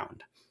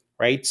around,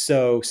 right?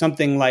 So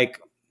something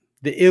like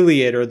the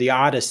Iliad or the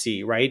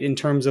Odyssey, right? In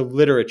terms of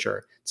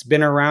literature, it's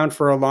been around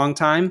for a long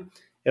time.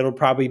 It'll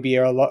probably be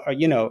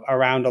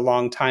around a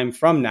long time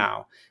from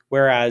now.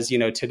 Whereas,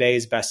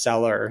 today's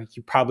bestseller,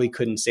 you probably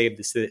couldn't say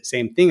the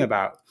same thing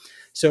about.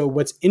 So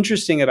what's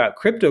interesting about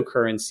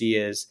cryptocurrency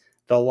is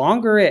the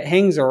longer it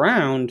hangs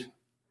around,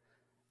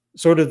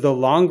 sort of the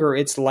longer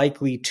it's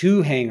likely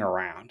to hang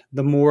around,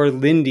 the more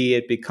Lindy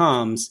it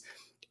becomes.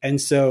 And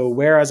so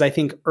whereas I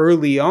think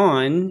early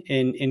on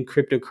in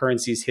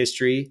cryptocurrency's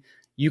history,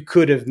 you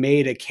could have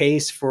made a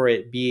case for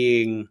it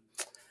being,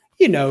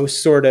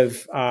 sort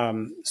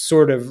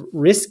of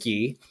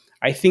risky.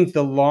 I think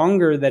the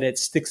longer that it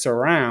sticks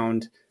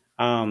around,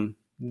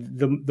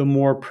 the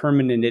more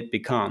permanent it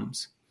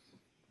becomes.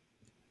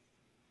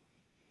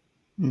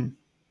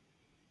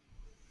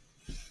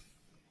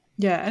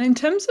 Yeah, and in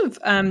terms of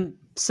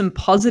some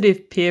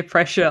positive peer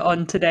pressure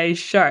on today's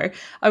show,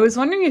 I was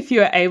wondering if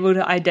you were able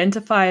to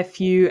identify a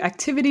few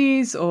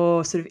activities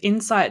or sort of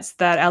insights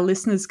that our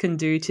listeners can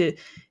do to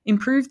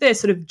improve their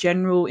sort of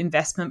general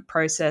investment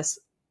process,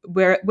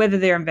 whether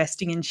they're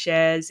investing in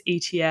shares,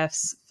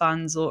 ETFs,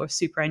 funds, or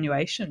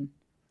superannuation.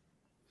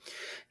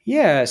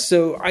 Yeah,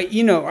 so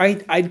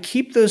I'd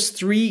keep those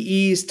 3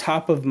 E's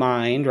top of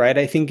mind, right?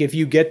 I think if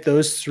you get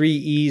those 3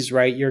 E's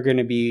right, you're going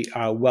to be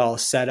well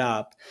set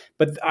up.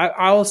 But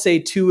I'll say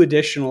 2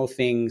 additional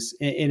things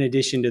in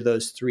addition to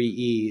those 3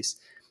 E's.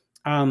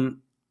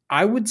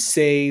 I would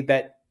say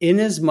that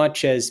in as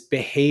much as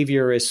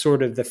behavior is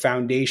sort of the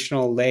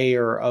foundational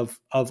layer of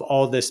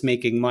all this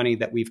making money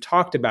that we've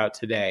talked about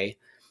today,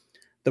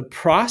 the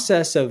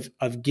process of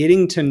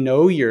getting to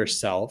know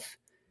yourself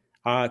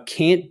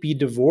can't be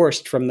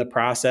divorced from the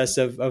process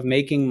of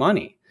making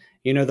money.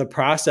 The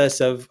process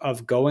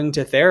of going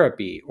to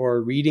therapy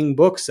or reading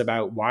books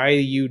about why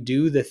you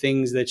do the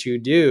things that you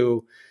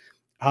do.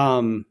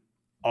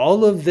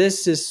 All of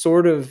this is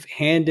sort of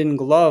hand in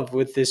glove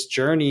with this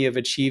journey of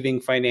achieving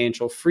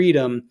financial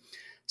freedom.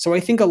 So I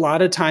think a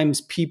lot of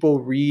times people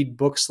read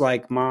books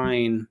like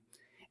mine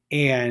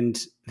and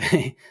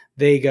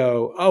they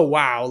go, oh,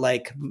 wow,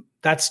 like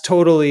that's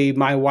totally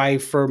my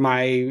wife or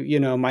my,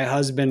 my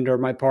husband or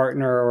my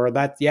partner, or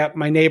that,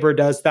 my neighbor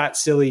does that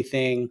silly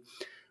thing.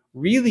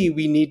 Really,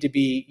 we need to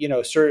be,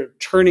 sort of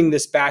turning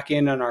this back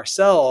in on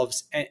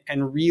ourselves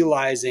and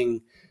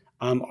realizing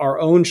our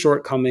own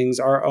shortcomings,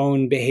 our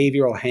own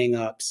behavioral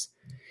hangups.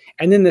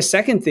 And then the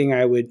second thing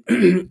I would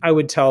I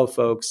would tell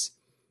folks,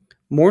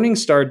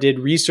 Morningstar did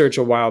research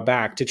a while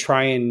back to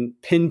try and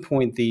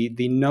pinpoint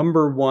the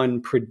number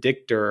one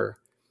predictor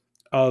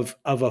of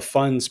a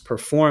fund's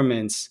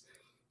performance.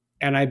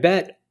 And I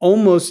bet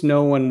almost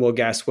no one will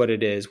guess what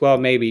it is. Well,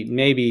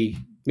 maybe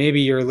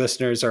your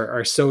listeners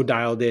are so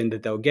dialed in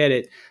that they'll get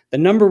it. The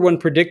number one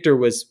predictor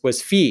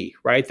was fee,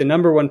 right? The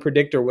number one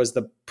predictor was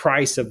the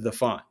price of the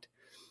fund.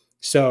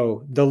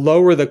 So the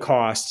lower the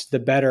cost, the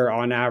better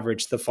on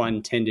average the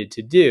fund tended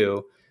to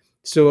do.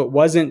 So it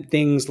wasn't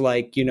things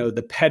like,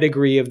 the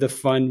pedigree of the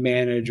fund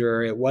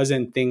manager. It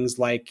wasn't things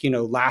like,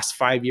 last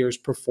 5 years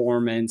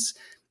performance.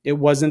 It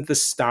wasn't the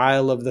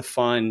style of the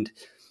fund.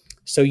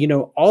 So,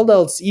 all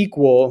else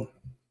equal,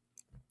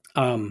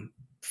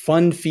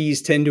 fund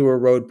fees tend to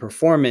erode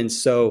performance.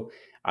 So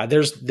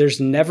there's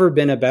never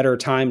been a better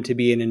time to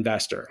be an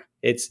investor.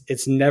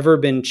 It's never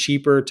been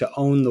cheaper to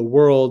own the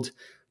world,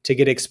 to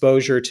get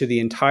exposure to the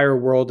entire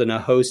world and a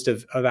host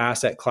of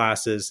asset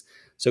classes.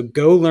 So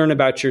go learn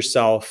about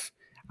yourself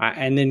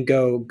and then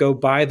go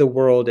buy the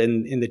world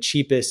in the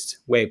cheapest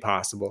way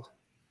possible.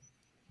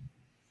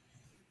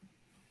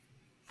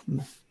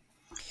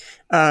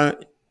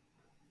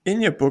 In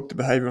your book, The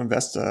Behavioural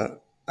Investor,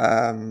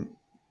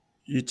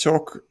 you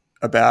talk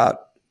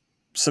about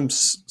some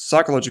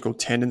psychological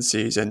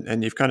tendencies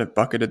and you've kind of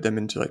bucketed them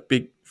into like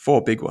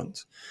four big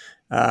ones,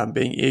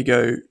 being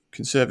ego,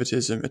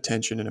 conservatism,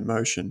 attention, and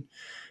emotion.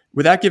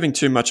 Without giving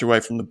too much away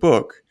from the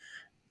book,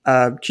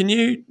 can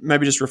you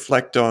maybe just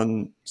reflect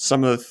on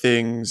some of the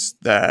things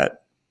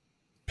that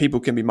people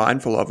can be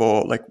mindful of,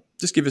 or like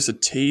just give us a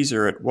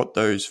teaser at what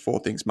those 4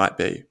 things might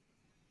be?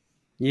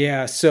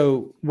 Yeah.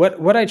 So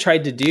what I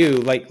tried to do,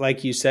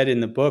 like you said in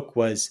the book,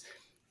 was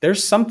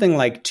there's something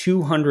like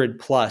 200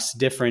 plus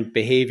different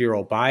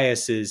behavioral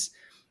biases.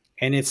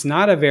 And it's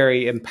not a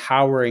very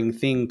empowering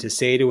thing to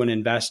say to an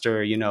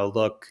investor,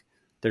 look,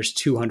 there's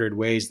 200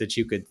 ways that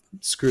you could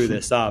screw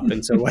this up.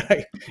 And so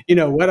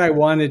what I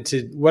wanted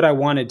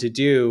to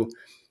do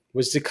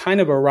was to kind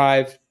of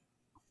arrive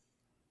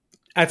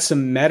at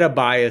some meta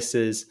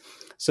biases,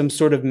 some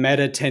sort of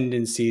meta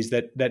tendencies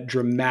that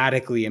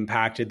dramatically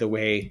impacted the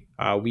way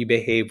we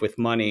behave with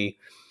money.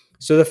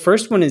 So the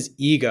first one is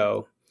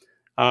ego.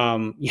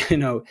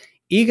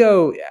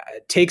 Ego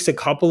takes a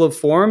couple of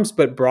forms,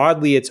 but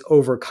broadly it's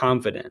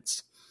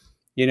overconfidence.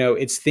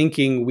 It's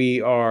thinking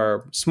we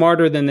are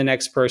smarter than the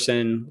next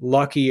person,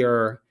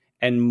 luckier,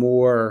 and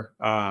more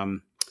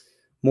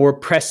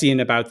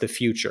prescient about the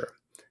future.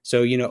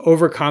 So,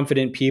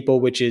 overconfident people,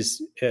 which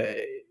is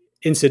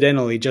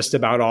incidentally just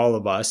about all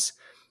of us.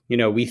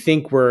 We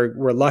think we're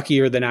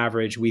luckier than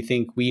average. We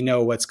think we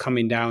know what's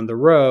coming down the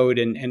road,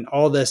 and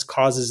all this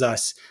causes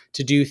us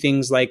to do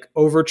things like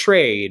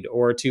overtrade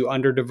or to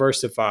under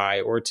diversify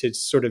or to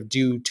sort of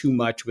do too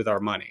much with our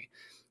money,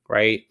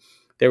 right?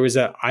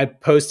 I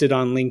posted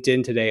on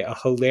LinkedIn today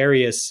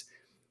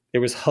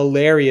there was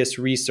hilarious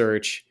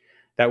research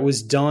that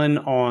was done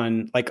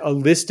on like a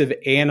list of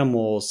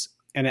animals,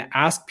 and it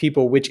asked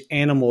people which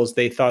animals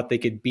they thought they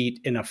could beat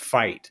in a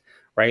fight,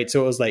 right?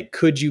 So it was like,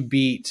 could you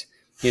beat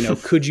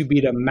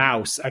a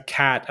mouse, a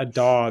cat, a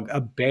dog,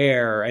 a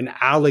bear, an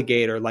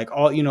alligator, like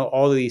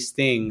all of these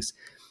things.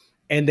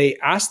 And they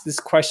asked this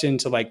question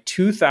to like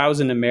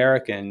 2,000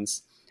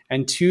 Americans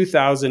and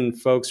 2,000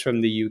 folks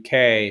from the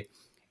UK.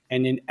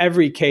 And in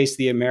every case,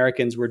 the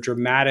Americans were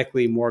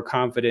dramatically more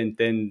confident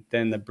than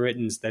the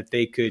Britons that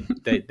they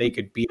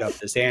could beat up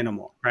this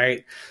animal,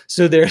 right?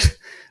 So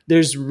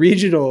there's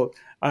regional.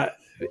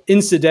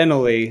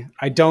 Incidentally,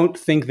 I don't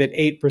think that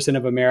 8%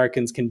 of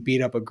Americans can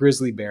beat up a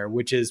grizzly bear,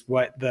 which is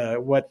what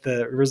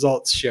the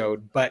results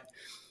showed. But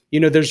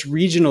there's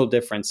regional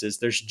differences,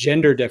 there's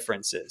gender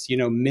differences.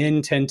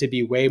 Men tend to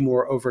be way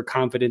more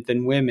overconfident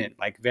than women.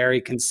 Like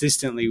very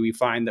consistently, we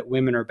find that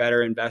women are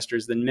better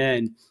investors than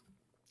men,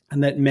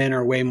 and that men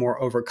are way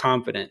more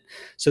overconfident.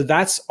 So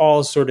that's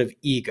all sort of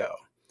ego.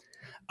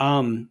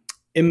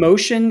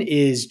 Emotion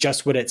is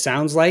just what it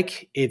sounds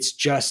like. It's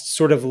just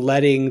sort of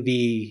letting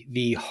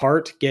the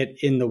heart get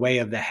in the way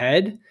of the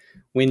head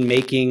when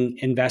making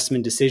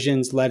investment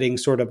decisions, letting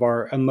sort of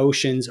our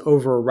emotions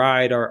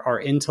override our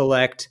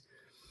intellect.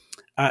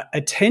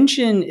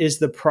 Attention is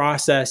the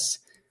process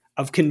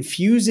of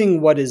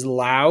confusing what is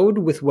loud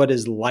with what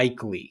is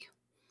likely.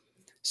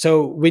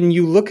 So when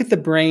you look at the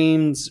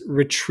brain's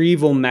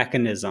retrieval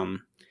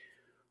mechanism,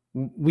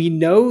 we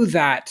know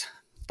that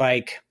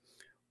like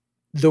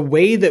the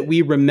way that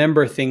we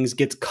remember things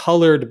gets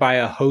colored by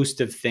a host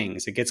of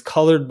things. It gets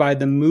colored by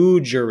the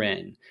mood you're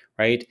in,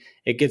 right?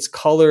 It gets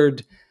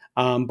colored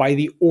by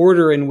the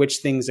order in which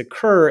things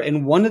occur.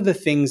 And one of the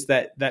things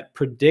that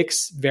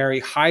predicts very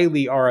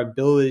highly our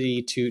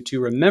ability to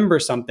remember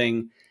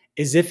something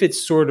is if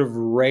it's sort of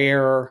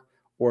rare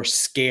or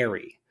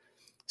scary.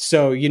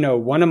 So,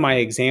 one of my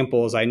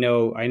examples, I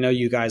know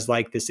you guys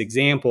like this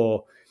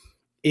example,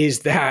 is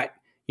that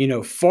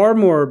far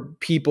more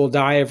people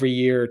die every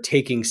year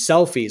taking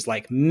selfies,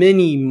 like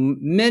many,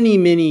 many,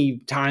 many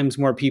times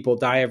more people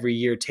die every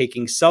year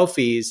taking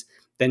selfies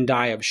than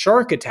die of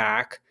shark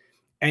attack.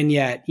 And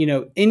yet,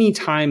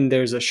 anytime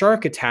there's a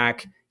shark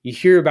attack, you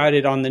hear about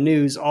it on the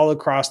news all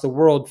across the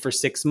world for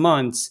 6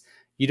 months.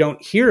 You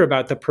don't hear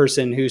about the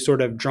person who sort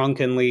of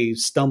drunkenly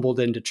stumbled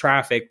into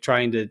traffic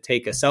trying to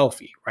take a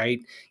selfie, right?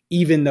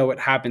 Even though it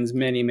happens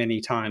many, many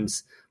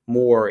times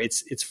more,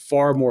 it's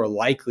far more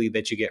likely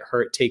that you get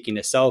hurt taking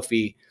a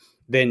selfie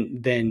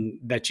than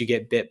that you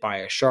get bit by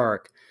a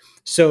shark.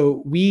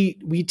 So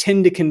we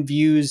tend to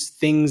confuse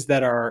things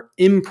that are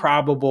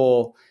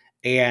improbable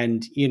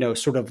and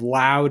sort of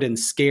loud and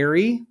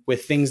scary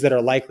with things that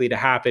are likely to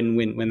happen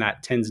when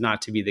that tends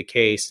not to be the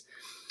case.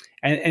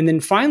 And then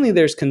finally,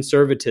 there's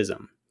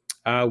conservatism,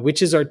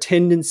 which is our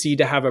tendency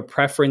to have a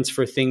preference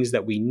for things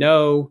that we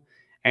know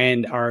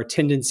and our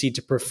tendency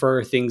to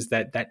prefer things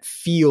that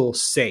feel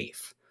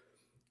safe.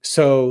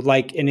 So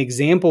like an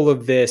example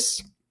of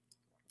this,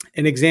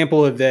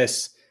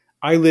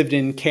 I lived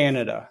in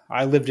Canada.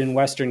 I lived in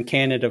Western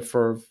Canada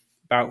for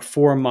about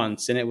 4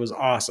 months, and it was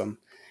awesome.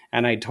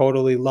 And I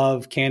totally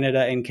love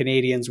Canada, and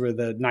Canadians were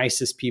the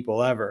nicest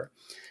people ever.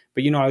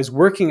 But, I was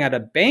working at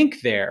a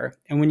bank there,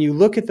 and when you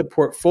look at the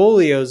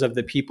portfolios of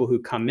the people who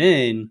come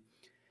in,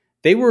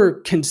 they were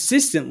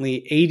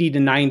consistently 80 to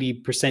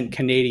 90%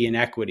 Canadian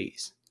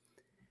equities.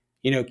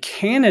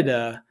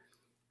 Canada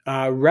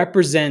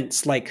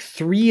represents like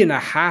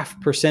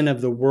 3.5% of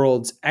the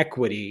world's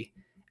equity,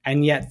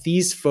 and yet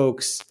these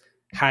folks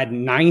had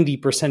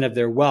 90% of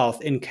their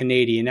wealth in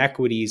Canadian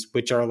equities,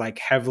 which are like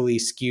heavily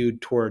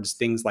skewed towards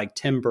things like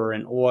timber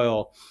and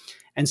oil.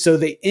 And so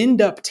they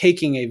end up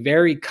taking a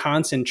very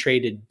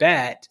concentrated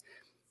bet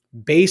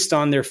based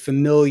on their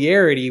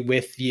familiarity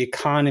with the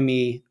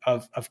economy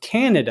of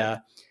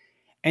Canada.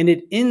 And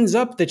it ends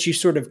up that you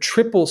sort of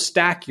triple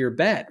stack your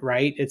bet,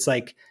 right? It's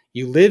like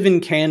you live in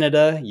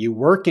Canada, you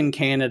work in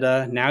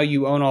Canada, now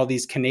you own all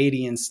these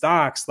Canadian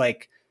stocks.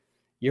 Like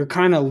you're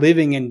kind of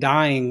living and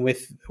dying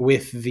with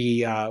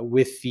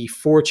the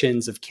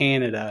fortunes of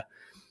Canada.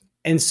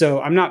 And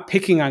so I'm not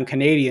picking on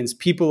Canadians.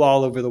 People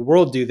all over the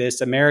world do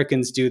this.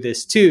 Americans do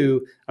this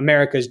too.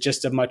 America's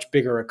just a much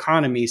bigger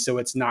economy, so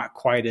it's not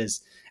quite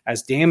as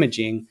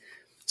damaging.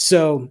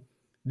 So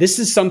this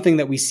is something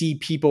that we see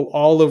people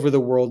all over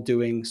the world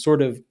doing,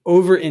 sort of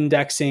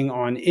over-indexing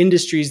on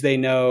industries they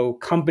know,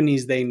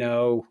 companies they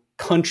know,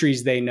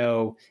 countries they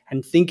know,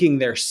 and thinking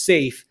they're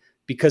safe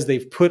because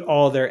they've put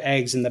all their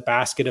eggs in the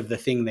basket of the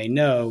thing they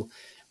know,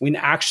 when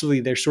actually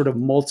they're sort of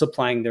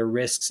multiplying their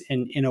risks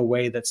in a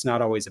way that's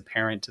not always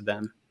apparent to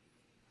them.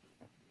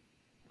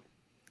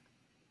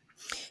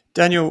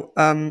 Daniel,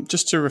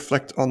 just to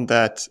reflect on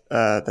that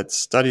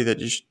study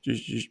that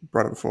you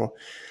brought up before,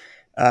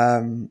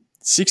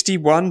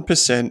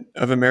 61%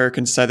 of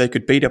Americans say they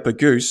could beat up a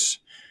goose,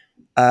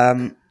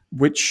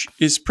 which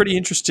is pretty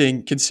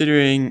interesting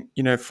considering,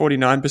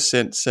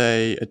 49%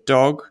 say a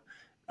dog,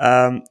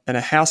 and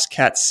a house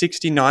cat,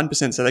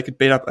 69% say they could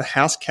beat up a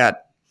house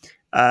cat,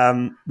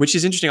 which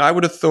is interesting. I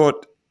would have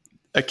thought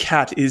a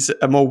cat is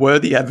a more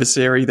worthy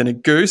adversary than a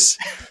goose,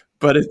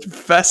 but it's a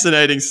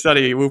fascinating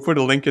study. We'll put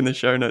a link in the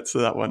show notes to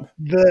that one.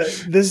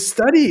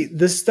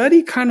 The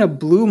study kind of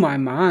blew my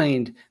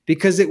mind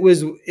because it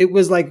was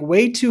like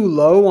way too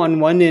low on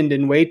one end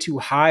and way too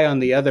high on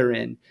the other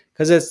end.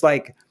 Because it's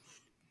like,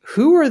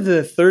 who are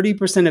the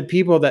 30% of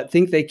people that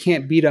think they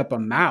can't beat up a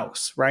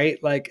mouse,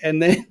 right? Like,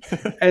 and then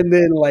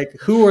like,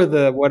 who are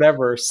the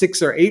whatever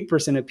 6 or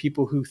 8% of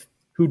people who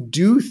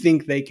do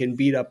think they can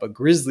beat up a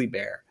grizzly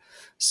bear?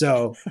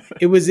 So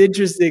it was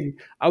interesting.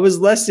 I was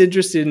less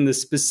interested in the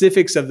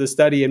specifics of the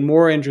study and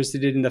more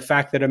interested in the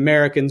fact that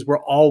Americans were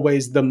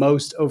always the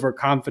most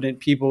overconfident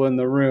people in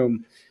the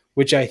room,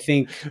 which I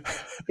think,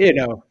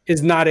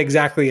 is not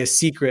exactly a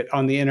secret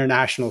on the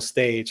international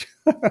stage.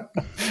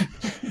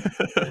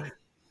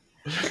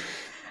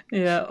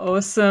 Yeah,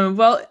 awesome.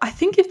 Well, I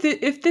think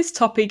if this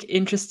topic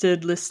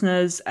interested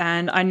listeners,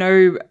 and I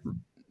know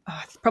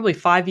probably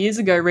 5 years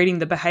ago, reading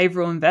The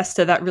Behavioural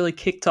Investor, that really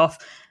kicked off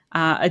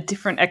a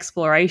different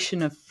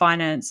exploration of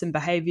finance and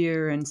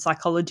behavior and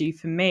psychology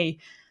for me.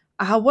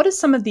 What are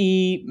some of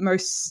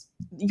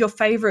your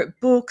favorite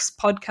books,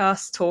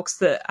 podcasts, talks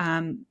that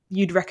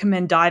you'd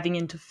recommend diving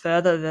into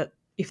further, that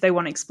if they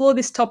want to explore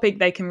this topic,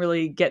 they can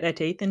really get their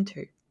teeth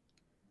into?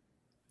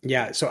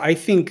 Yeah, so I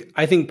think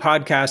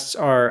podcasts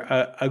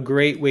are a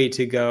great way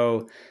to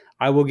go.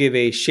 I will give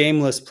a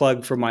shameless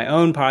plug for my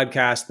own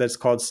podcast that's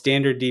called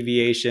Standard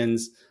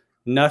Deviations.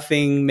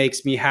 Nothing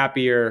makes me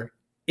happier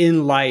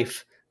in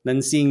life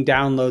than seeing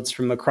downloads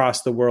from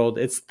across the world.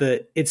 It's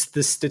the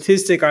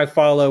statistic I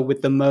follow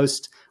with the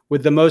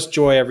most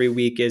joy every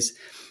week is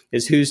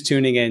who's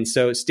tuning in.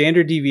 So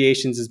Standard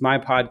Deviations is my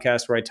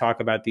podcast where I talk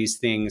about these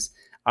things.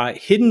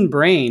 Hidden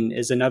Brain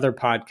is another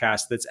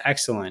podcast that's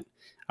excellent.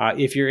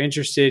 If you're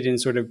interested in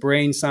sort of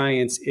brain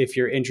science, if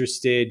you're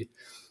interested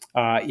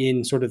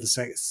in sort of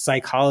the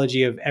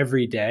psychology of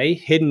every day,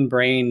 Hidden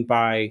Brain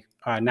by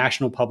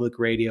National Public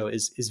Radio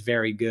is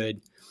very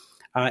good.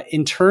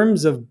 In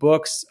terms of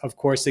books, of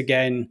course,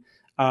 again,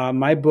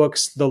 my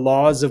books, The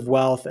Laws of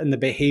Wealth and The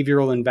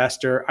Behavioral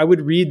Investor, I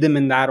would read them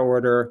in that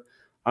order.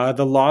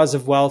 The Laws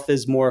of Wealth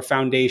is more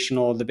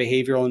foundational. The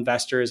Behavioral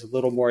Investor is a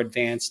little more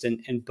advanced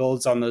and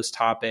builds on those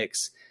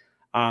topics.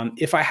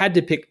 If I had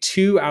to pick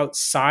two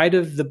outside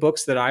of the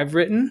books that I've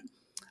written,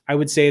 I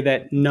would say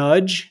that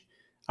Nudge,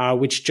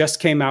 which just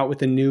came out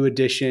with a new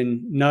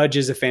edition. Nudge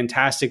is a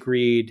fantastic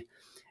read.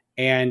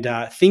 And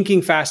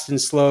Thinking Fast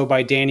and Slow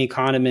by Danny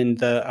Kahneman,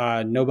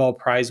 the Nobel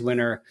Prize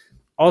winner,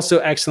 also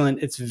excellent.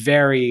 It's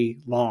very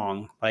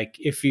long. Like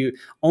if you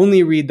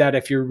only read that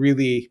if you're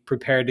really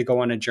prepared to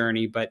go on a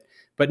journey. But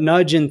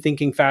Nudge and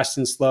Thinking Fast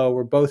and Slow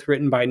were both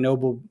written by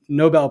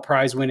Nobel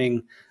Prize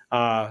winning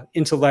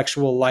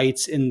intellectual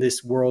lights in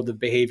this world of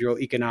behavioral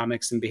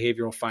economics and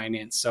behavioral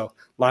finance. So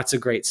lots of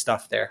great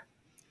stuff there.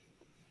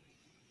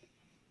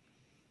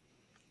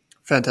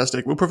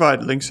 Fantastic. We'll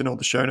provide links in all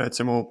the show notes,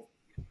 and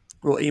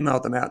we'll email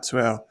them out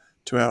to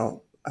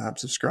our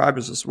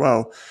subscribers as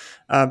well.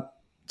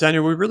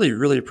 Daniel, we really,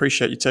 really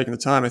appreciate you taking the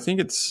time. I think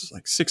it's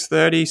like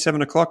 6:30,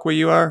 7 o'clock where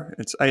you are.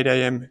 It's 8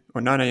 a.m. or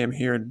 9 a.m.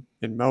 here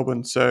in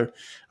Melbourne. So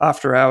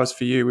after hours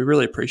for you. We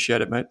really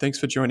appreciate it, mate. Thanks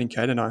for joining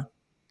Kate and I.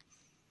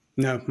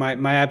 No,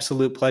 my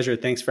absolute pleasure.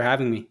 Thanks for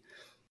having me.